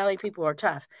said, Mon Valley people are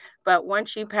tough. But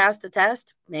once you pass the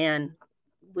test, man,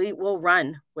 we will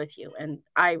run with you. And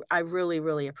I really,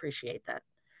 really appreciate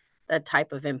that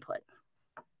type of input.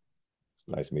 It's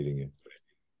nice meeting you.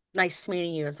 Nice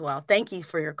meeting you as well. Thank you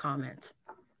for your comments.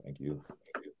 Thank you.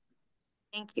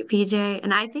 Thank you, PJ.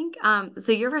 And I think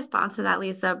so your response to that,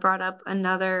 Lisa, brought up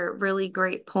another really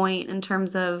great point in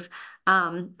terms of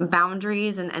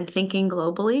boundaries and thinking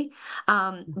globally.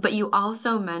 But you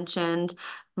also mentioned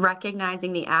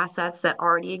recognizing the assets that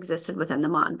already existed within the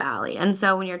Mon Valley. And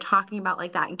so when you're talking about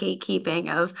like that gatekeeping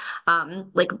of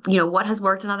what has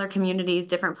worked in other communities,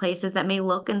 different places that may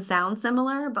look and sound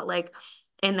similar, but like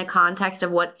in the context of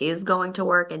what is going to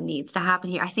work and needs to happen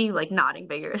here. I see you like nodding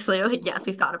vigorously, like, yes,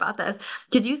 we've thought about this.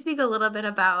 Could you speak a little bit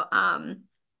about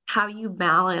how you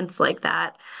balance like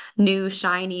that new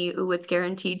shiny, ooh, it's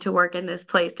guaranteed to work in this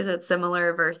place because it's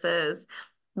similar, versus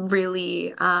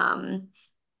really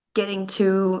getting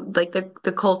to like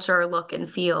the culture, look, and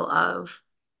feel of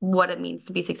what it means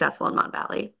to be successful in Mon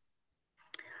Valley?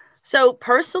 So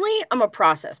personally, I'm a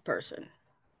process person,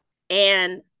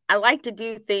 and I like to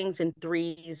do things in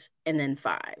threes and then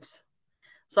fives.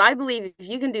 So I believe if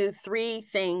you can do three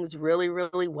things really,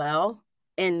 really well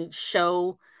and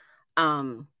show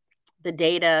the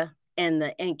data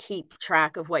and keep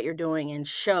track of what you're doing and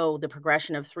show the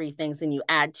progression of three things, and you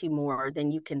add two more,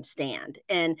 then you can stand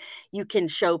and you can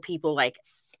show people, like,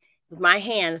 with my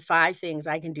hand, five things,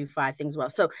 I can do five things well.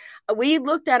 So we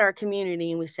looked at our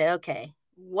community and we said, okay,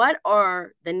 what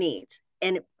are the needs?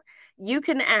 And you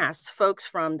can ask folks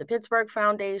from the Pittsburgh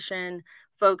Foundation,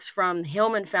 folks from the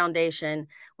Hillman Foundation.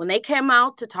 When they came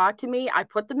out to talk to me, I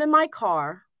put them in my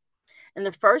car, and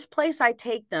the first place I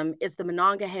take them is the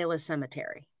Monongahela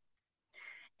Cemetery.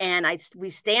 And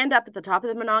we stand up at the top of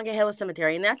the Monongahela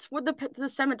Cemetery, and that's where the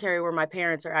cemetery where my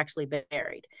parents are actually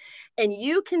buried. And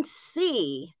you can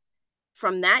see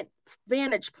from that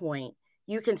vantage point,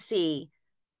 you can see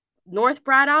North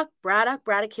Braddock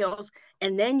Hills,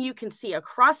 and then you can see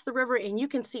across the river, and you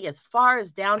can see as far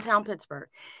as downtown Pittsburgh.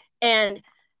 And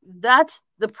that's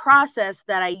the process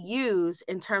that I use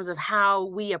in terms of how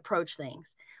we approach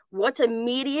things. What's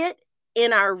immediate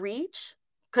in our reach,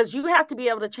 because you have to be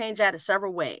able to change that in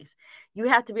several ways. You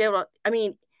have to be able to, I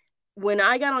mean, when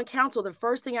I got on council, the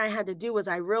first thing I had to do was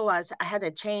I realized I had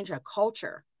to change a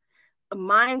culture, a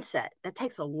mindset. That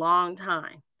takes a long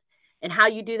time. And how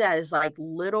you do that is like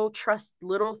little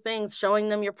things, showing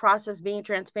them your process, being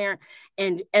transparent,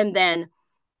 and then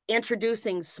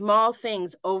introducing small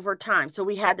things over time. So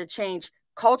we had to change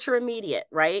culture immediate,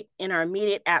 right? In our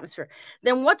immediate atmosphere.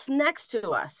 Then what's next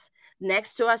to us?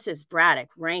 Next to us is Braddock,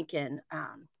 Rankin,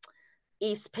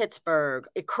 East Pittsburgh,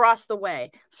 across the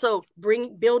way. So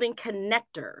building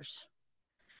connectors.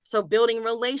 So building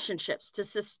relationships to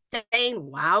sustain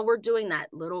while we're doing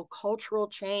that little cultural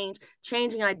change,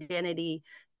 changing identity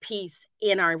piece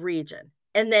in our region,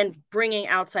 and then bringing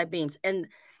outside beings, and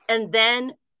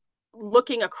then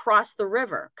looking across the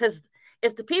river. Because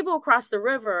if the people across the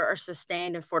river are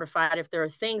sustained and fortified, if there are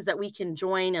things that we can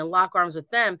join and lock arms with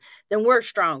them, then we're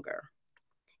stronger.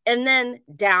 And then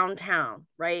downtown,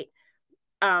 right?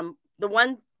 The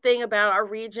one thing about our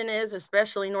region is,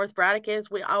 especially North Braddock,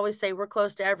 is we always say we're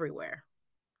close to everywhere.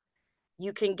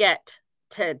 You can get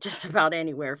to just about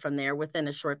anywhere from there within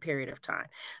a short period of time.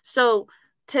 So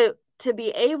to be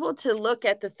able to look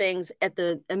at the things, at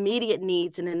the immediate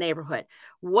needs in the neighborhood,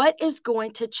 what is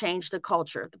going to change the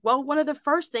culture? Well, one of the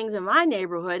first things in my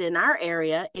neighborhood, in our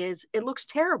area, is it looks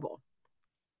terrible.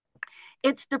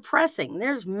 It's depressing.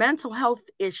 There's mental health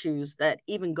issues that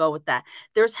even go with that.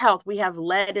 There's health. We have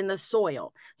lead in the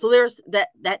soil. So there's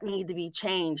that need to be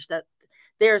changed. That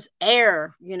there's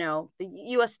air, the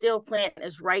US Steel plant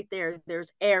is right there.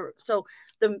 There's air. So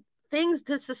the things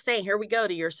to sustain, here we go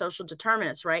to your social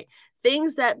determinants, right?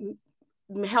 Things that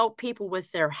help people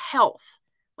with their health.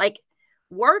 Like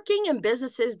working in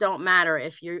businesses don't matter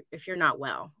if you're not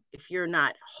well, if you're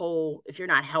not whole, if you're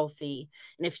not healthy,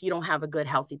 and if you don't have a good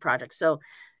healthy project. So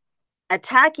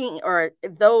attacking or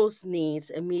those needs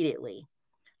immediately.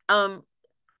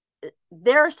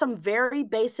 There are some very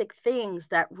basic things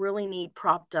that really need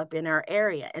propped up in our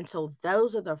area. And so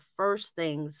those are the first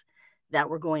things that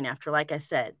we're going after. Like I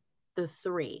said, the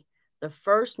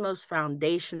first most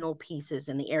foundational pieces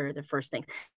in the area, the first thing.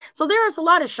 So there is a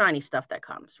lot of shiny stuff that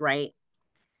comes, right?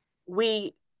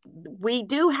 We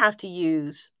do have to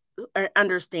use or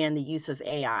understand the use of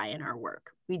AI in our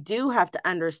work. We do have to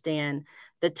understand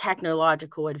the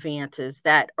technological advances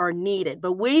that are needed,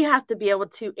 but we have to be able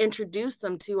to introduce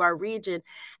them to our region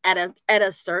at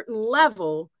a certain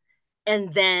level.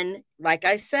 And then, like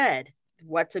I said,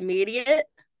 what's immediate,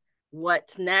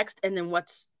 what's next, and then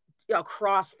what's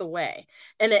across the way.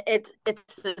 And it's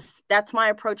this, that's my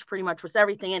approach pretty much with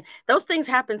everything. And those things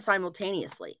happen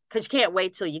simultaneously, because you can't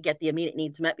wait till you get the immediate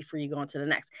needs met before you go on to the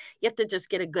next. You have to just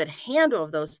get a good handle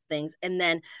of those things, and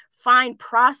then find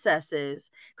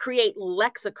processes, create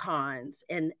lexicons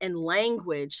and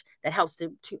language that helps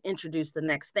to introduce the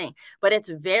next thing. But it's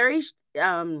very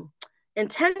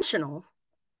intentional,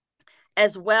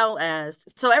 as well as,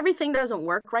 so everything doesn't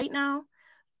work right now,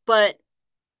 but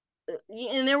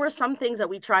and there were some things that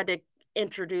we tried to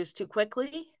introduce too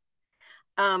quickly,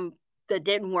 um, that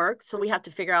didn't work. So we have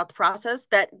to figure out the process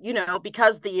that,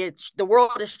 because the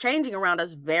world is changing around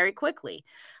us very quickly.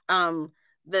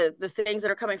 The things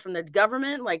that are coming from the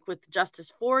government, like with Justice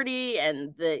 40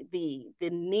 and the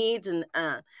needs and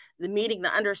the meeting the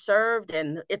underserved,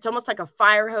 and it's almost like a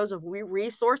fire hose of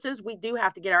resources. We do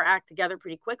have to get our act together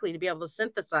pretty quickly to be able to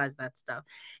synthesize that stuff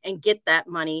and get that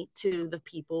money to the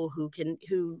people who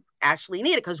actually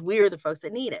need it, because we're the folks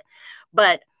that need it.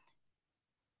 But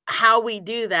how we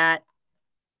do that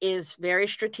is very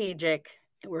strategic.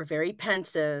 We're very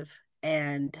pensive,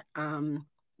 and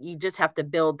you just have to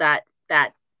build that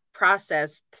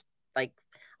process, like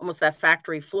almost that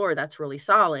factory floor that's really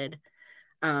solid,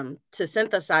 to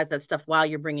synthesize that stuff while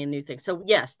you're bringing new things. So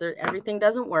yes, everything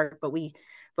doesn't work, but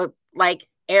like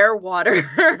air, water,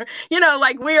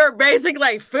 like we are basic,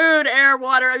 like food, air,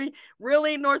 water. I mean,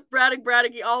 really, North Braddock,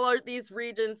 all of these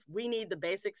regions, we need the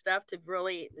basic stuff to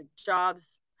really,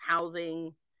 jobs,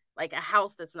 housing, like a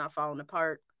house that's not falling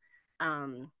apart,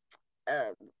 um,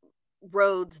 uh,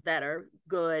 roads that are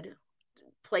good,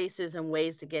 places and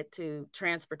ways to get to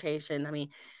transportation. I mean,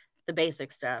 the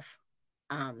basic stuff.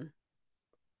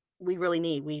 We really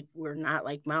need. We're not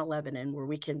like Mount Lebanon, where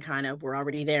we can we're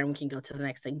already there and we can go to the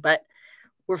next thing. But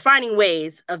we're finding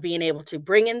ways of being able to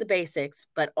bring in the basics,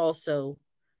 but also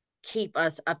keep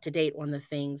us up to date on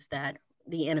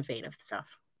the innovative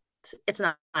stuff. It's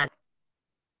not.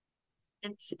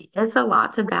 It's a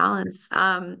lot to balance.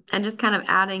 And just kind of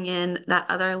adding in that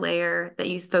other layer that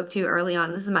you spoke to early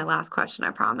on. This is my last question,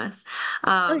 I promise.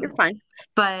 Oh, you're fine.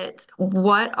 But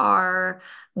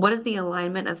what is the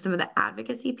alignment of some of the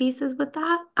advocacy pieces with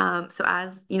that? So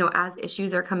as as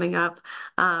issues are coming up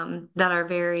that are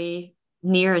very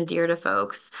near and dear to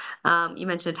folks, you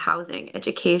mentioned housing,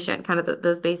 education, kind of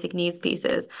those basic needs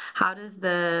pieces. How does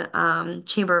the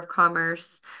Chamber of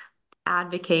Commerce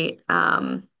advocate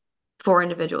for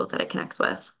individuals that it connects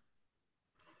with?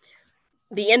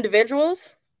 The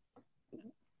individuals,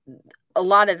 a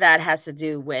lot of that has to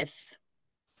do with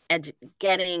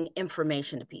getting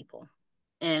information to people.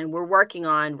 And we're working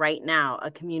on right now a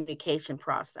communication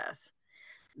process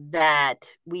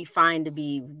that we find to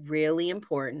be really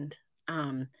important.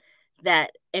 And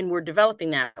we're developing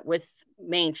that with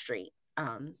Main Street,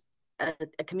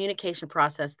 a communication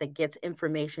process that gets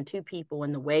information to people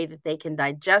in the way that they can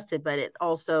digest it, but it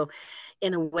also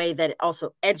in a way that it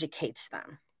also educates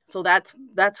them. So that's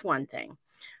one thing.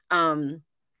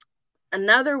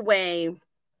 Another way,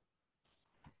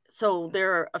 so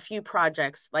there are a few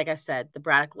projects. Like I said, the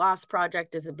Braddock Lost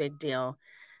Project is a big deal.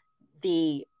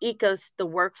 the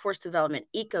workforce development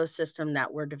ecosystem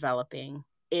that we're developing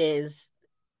is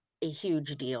a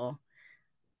huge deal.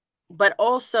 But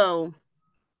also,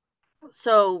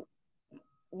 so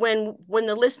when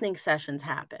the listening sessions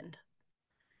happened,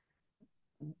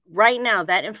 right now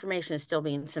that information is still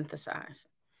being synthesized.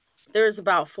 There's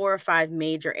about 4 or 5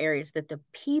 major areas that the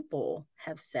people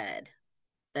have said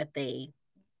that they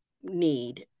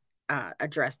need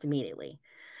addressed immediately.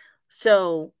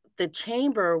 So the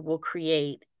chamber will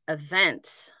create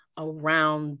events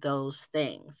around those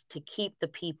things to keep the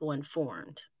people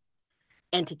informed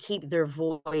and to keep their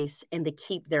voice and to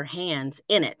keep their hands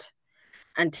in it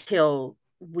until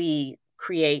we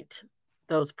create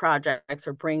those projects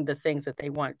or bring the things that they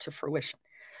want to fruition.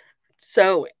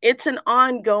 So it's an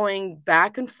ongoing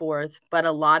back and forth, but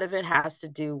a lot of it has to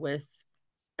do with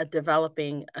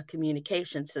developing a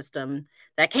communication system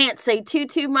that I can't say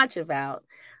too much about,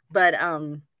 but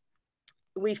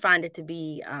we find it to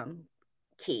be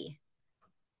key.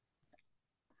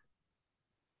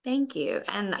 Thank you.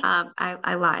 And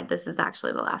I lied. This is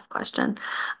actually the last question.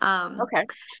 Okay.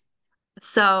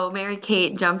 So Mary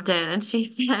Kate jumped in and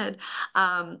she said,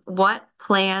 what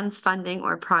plans, funding,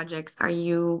 or projects are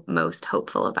you most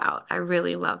hopeful about? I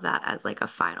really love that as like a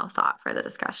final thought for the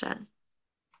discussion.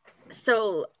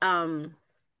 So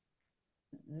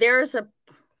there's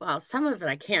some of it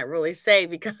I can't really say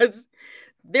because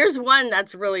there's one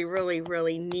that's really, really,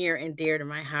 really near and dear to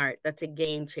my heart. That's a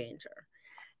game changer.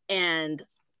 And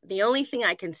the only thing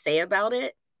I can say about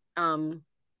it, and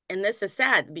this is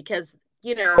sad because,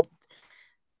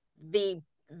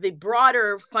 the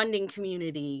broader funding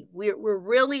community, we're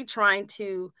really trying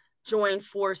to join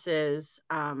forces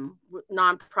with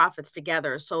nonprofits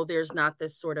together. So there's not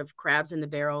this sort of crabs in the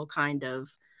barrel kind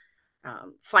of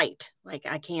fight. Like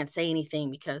I can't say anything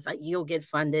because you'll get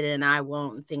funded and I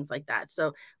won't, and things like that.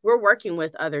 So we're working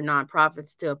with other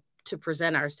nonprofits to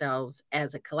present ourselves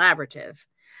as a collaborative.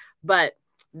 But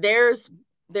there's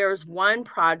one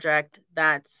project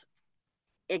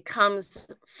it comes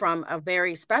from a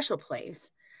very special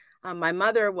place. My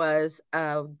mother was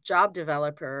a job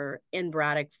developer in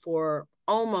Braddock for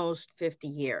almost 50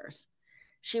 years.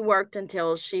 She worked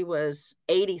until she was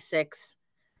 86.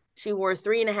 She wore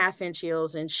 3.5-inch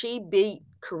heels and she beat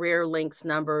Career Links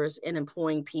numbers in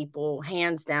employing people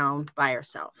hands down by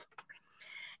herself.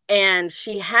 And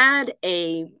she had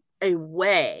a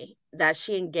way that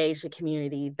she engaged the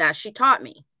community that she taught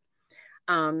me.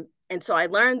 And so I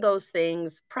learned those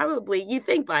things probably, you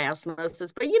think by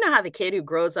osmosis, but you know how the kid who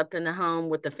grows up in the home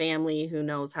with the family who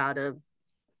knows how to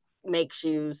make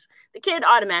shoes, the kid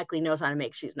automatically knows how to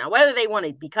make shoes. Now, whether they want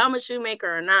to become a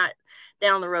shoemaker or not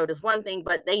down the road is one thing,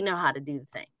 but they know how to do the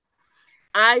thing.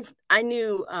 I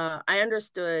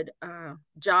understood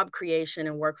job creation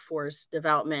and workforce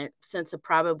development since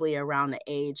probably around the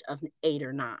age of 8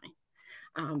 or 9.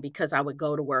 Because I would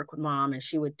go to work with mom and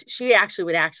she actually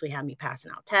would have me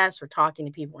passing out tests or talking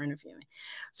to people or interviewing.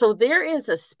 So there is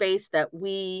a space that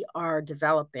we are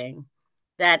developing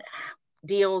that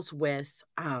deals with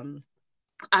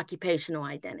occupational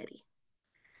identity.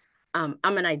 I'm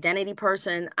an identity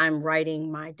person. I'm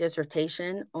writing my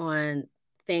dissertation on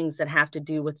things that have to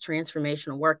do with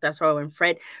transformational work. That's why when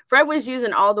Fred was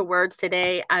using all the words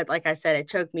today, like I said, it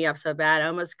choked me up so bad I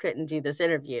almost couldn't do this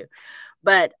interview.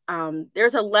 But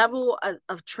there's a level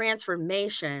of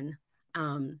transformation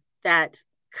that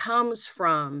comes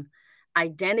from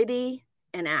identity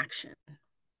and action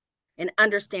and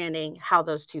understanding how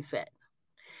those two fit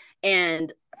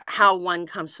and how one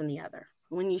comes from the other.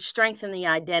 When you strengthen the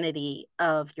identity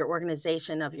of your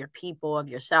organization, of your people, of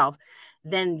yourself,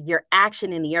 then your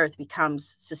action in the earth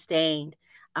becomes sustained,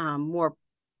 more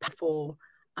powerful,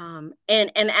 and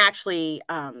actually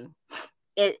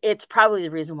it's probably the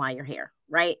reason why you're here,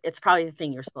 right? It's probably the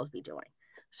thing you're supposed to be doing.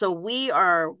 So we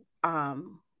are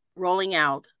rolling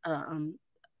out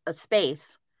a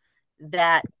space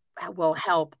that will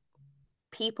help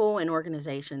people and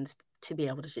organizations to be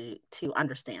able to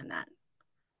understand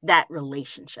that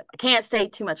relationship. I can't say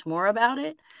too much more about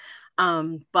it,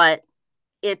 but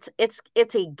it's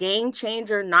a game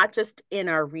changer, not just in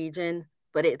our region,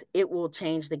 but it will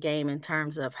change the game in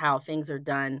terms of how things are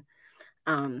done.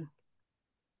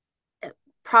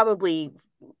 Probably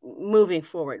moving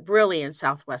forward, really in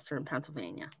southwestern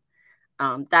Pennsylvania.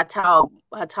 That's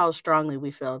how strongly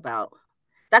we feel about.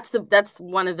 That's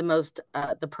one of the most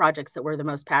the projects that we're the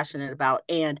most passionate about,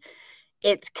 and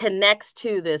it connects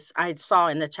to this. I saw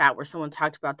in the chat where someone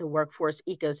talked about the workforce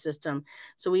ecosystem.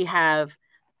 So we have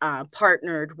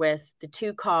partnered with the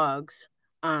 2 COGs,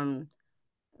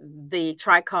 the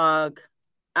Tri-Cog,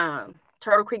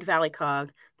 Turtle Creek Valley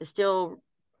COG, the Steel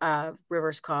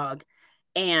Rivers COG,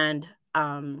 and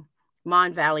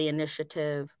Mon Valley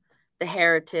Initiative, the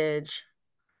Heritage,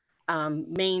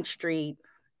 Main Street,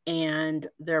 and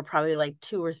there are probably like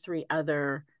 2 or 3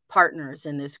 other partners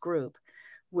in this group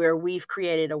where we've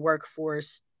created a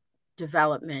workforce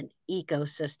development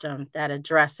ecosystem that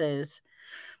addresses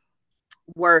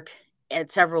work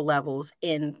at several levels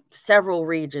in several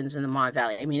regions in the Mon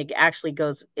Valley. I mean, it actually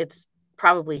goes, it's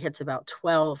probably hits about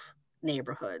 12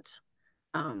 neighborhoods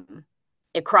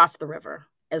across the river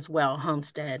as well,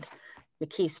 Homestead,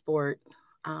 McKeesport,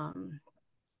 and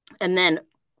then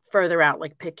further out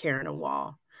like Pitcairn and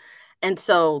Wall. And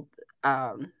so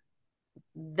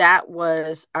that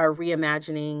was our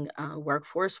reimagining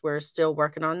workforce. We're still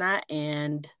working on that,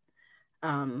 and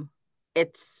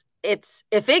it's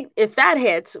if that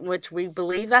hits, which we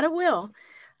believe that it will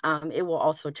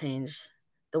also change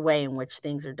the way in which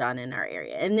things are done in our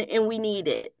area, and we need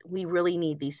it. We really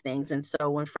need these things. And so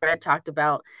when Fred talked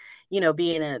about,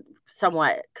 being a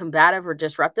somewhat combative or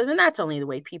disruptive, and that's only the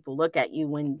way people look at you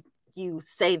when you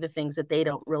say the things that they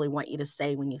don't really want you to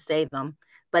say when you say them,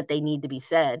 but they need to be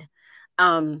said.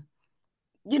 Um,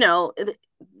 you know,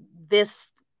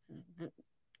 this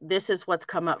this is what's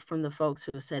come up from the folks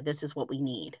who said this is what we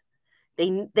need.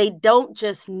 They don't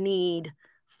just need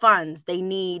funds, they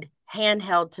need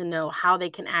handheld to know how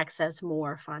they can access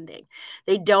more funding.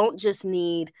 They don't just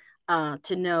need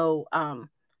to know,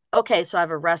 okay, so I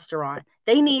have a restaurant.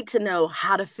 They need to know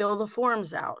how to fill the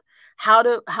forms out,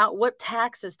 what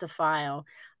taxes to file,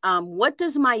 what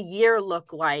does my year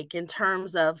look like in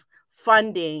terms of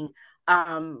funding,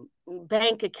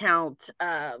 bank account,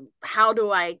 how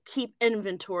do I keep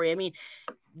inventory? I mean,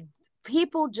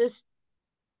 people just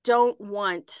don't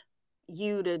want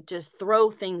you to just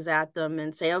throw things at them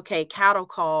and say, okay, cattle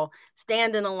call,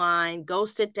 stand in a line, go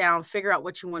sit down, figure out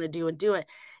what you want to do and do it.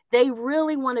 They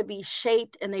really want to be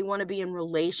shaped, and they want to be in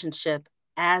relationship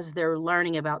as they're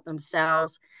learning about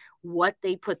themselves, what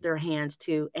they put their hands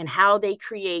to, and how they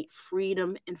create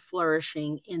freedom and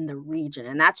flourishing in the region.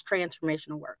 And that's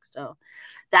transformational work. So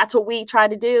that's what we try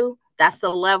to do. That's the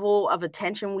level of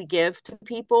attention we give to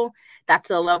people. That's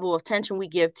the level of attention we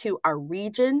give to our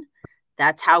region.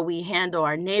 That's how we handle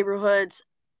our neighborhoods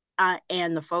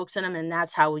and the folks in them. And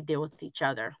that's how we deal with each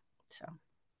other. So.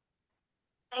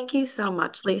 Thank you so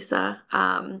much, Lisa.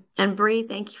 And Bree,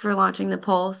 thank you for launching the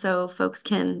poll so folks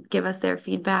can give us their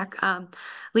feedback.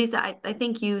 Lisa, I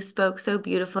think you spoke so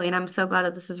beautifully, and I'm so glad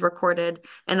that this is recorded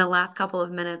in the last couple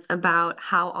of minutes about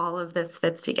how all of this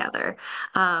fits together.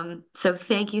 So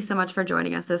thank you so much for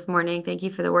joining us this morning. Thank you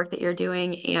for the work that you're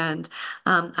doing. And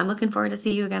I'm looking forward to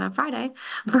see you again on Friday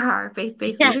for our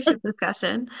faith-based leadership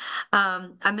discussion.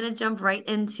 I'm going to jump right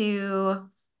into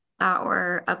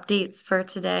our updates for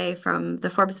today from the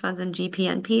Forbes Funds and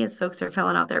GPNP as folks are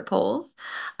filling out their polls.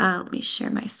 Let me share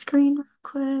my screen real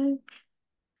quick.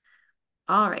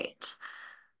 All right.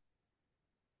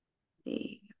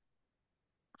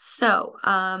 So,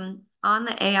 on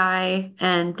the AI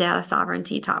and data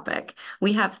sovereignty topic,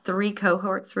 we have 3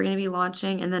 cohorts we're going to be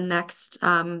launching in the next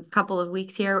couple of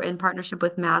weeks here in partnership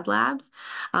with Mad Labs.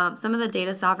 Some of the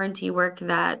data sovereignty work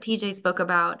that PJ spoke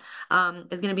about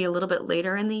is going to be a little bit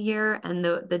later in the year, and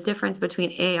the difference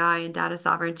between AI and data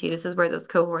sovereignty, this is where those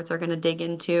cohorts are going to dig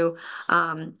into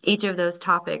each of those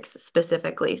topics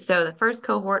specifically. So the first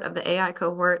cohort of the AI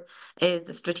cohort is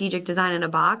the strategic design in a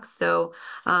box. So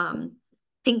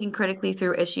thinking critically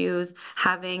through issues,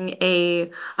 having a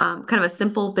kind of a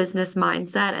simple business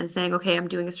mindset and saying, okay, I'm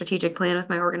doing a strategic plan with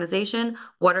my organization.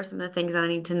 What are some of the things that I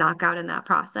need to knock out in that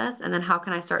process? And then how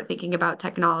can I start thinking about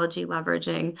technology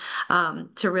leveraging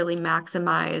to really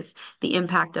maximize the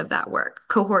impact of that work?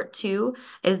 Cohort 2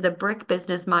 is the brick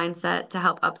business mindset to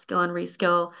help upskill and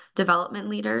reskill development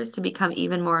leaders to become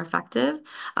even more effective.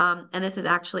 And this is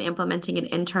actually implementing an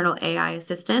internal AI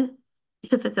assistant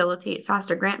to facilitate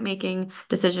faster grant making,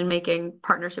 decision making,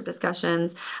 partnership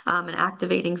discussions, and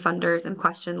activating funders and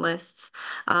question lists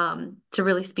to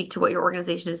really speak to what your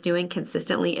organization is doing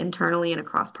consistently, internally, and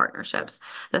across partnerships.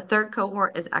 The third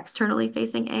cohort is externally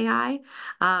facing AI,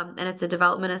 and it's a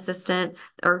development assistant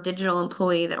or digital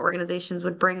employee that organizations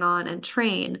would bring on and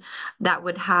train that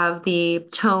would have the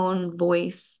tone,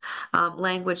 voice,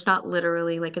 language, not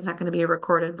literally, like it's not going to be a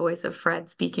recorded voice of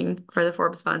Fred speaking for the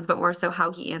Forbes Funds, but more so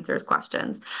how he answers questions.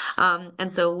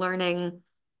 And so learning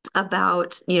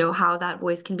about, how that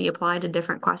voice can be applied to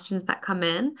different questions that come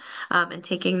in, and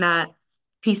taking that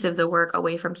piece of the work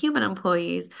away from human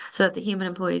employees so that the human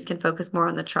employees can focus more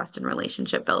on the trust and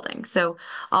relationship building. So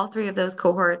all 3 of those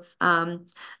cohorts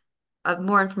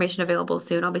more information available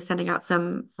soon. I'll be sending out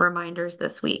some reminders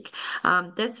this week.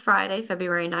 This Friday,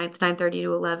 February 9th, 9:30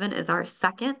 to 11 is our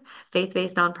second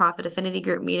faith-based nonprofit affinity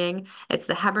group meeting. It's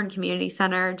the Hebron Community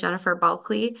Center. Jennifer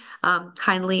Bulkley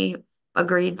kindly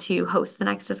agreed to host the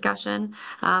next discussion,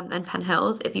 and Penn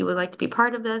Hills. If you would like to be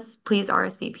part of this, please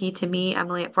RSVP to me,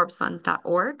 Emily at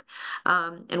ForbesFunds.org.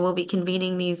 And we'll be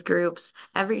convening these groups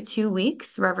every 2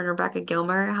 weeks. Reverend Rebecca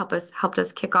Gilmer helped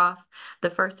us kick off the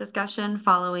first discussion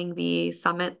following the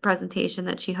summit presentation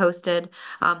that she hosted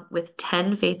with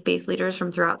 10 faith-based leaders from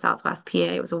throughout Southwest PA.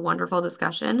 It was a wonderful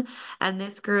discussion. And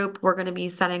this group, we're going to be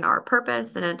setting our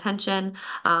purpose and intention,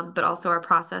 but also our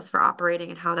process for operating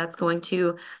and how that's going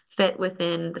to fit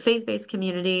within the faith-based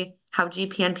community, how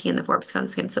GPNP and the Forbes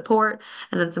Funds can support,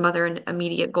 and then some other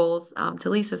immediate goals. To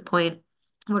Lisa's point,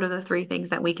 what are the 3 things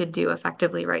that we could do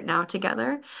effectively right now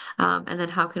together? And then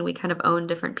how can we kind of own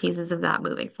different pieces of that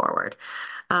moving forward?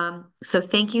 So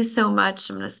thank you so much.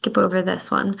 I'm going to skip over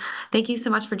this one. Thank you so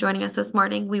much for joining us this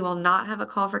morning. We will not have a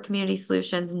call for community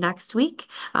solutions next week,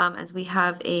 as we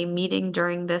have a meeting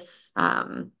during this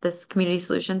community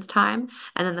solutions time.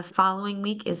 And then the following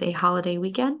week is a holiday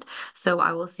weekend. So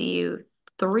I will see you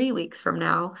 3 weeks from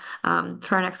now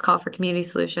for our next call for community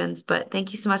solutions. But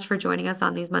thank you so much for joining us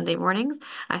on these Monday mornings.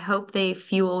 I hope they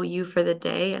fuel you for the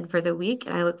day and for the week.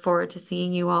 And I look forward to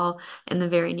seeing you all in the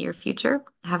very near future.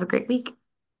 Have a great week.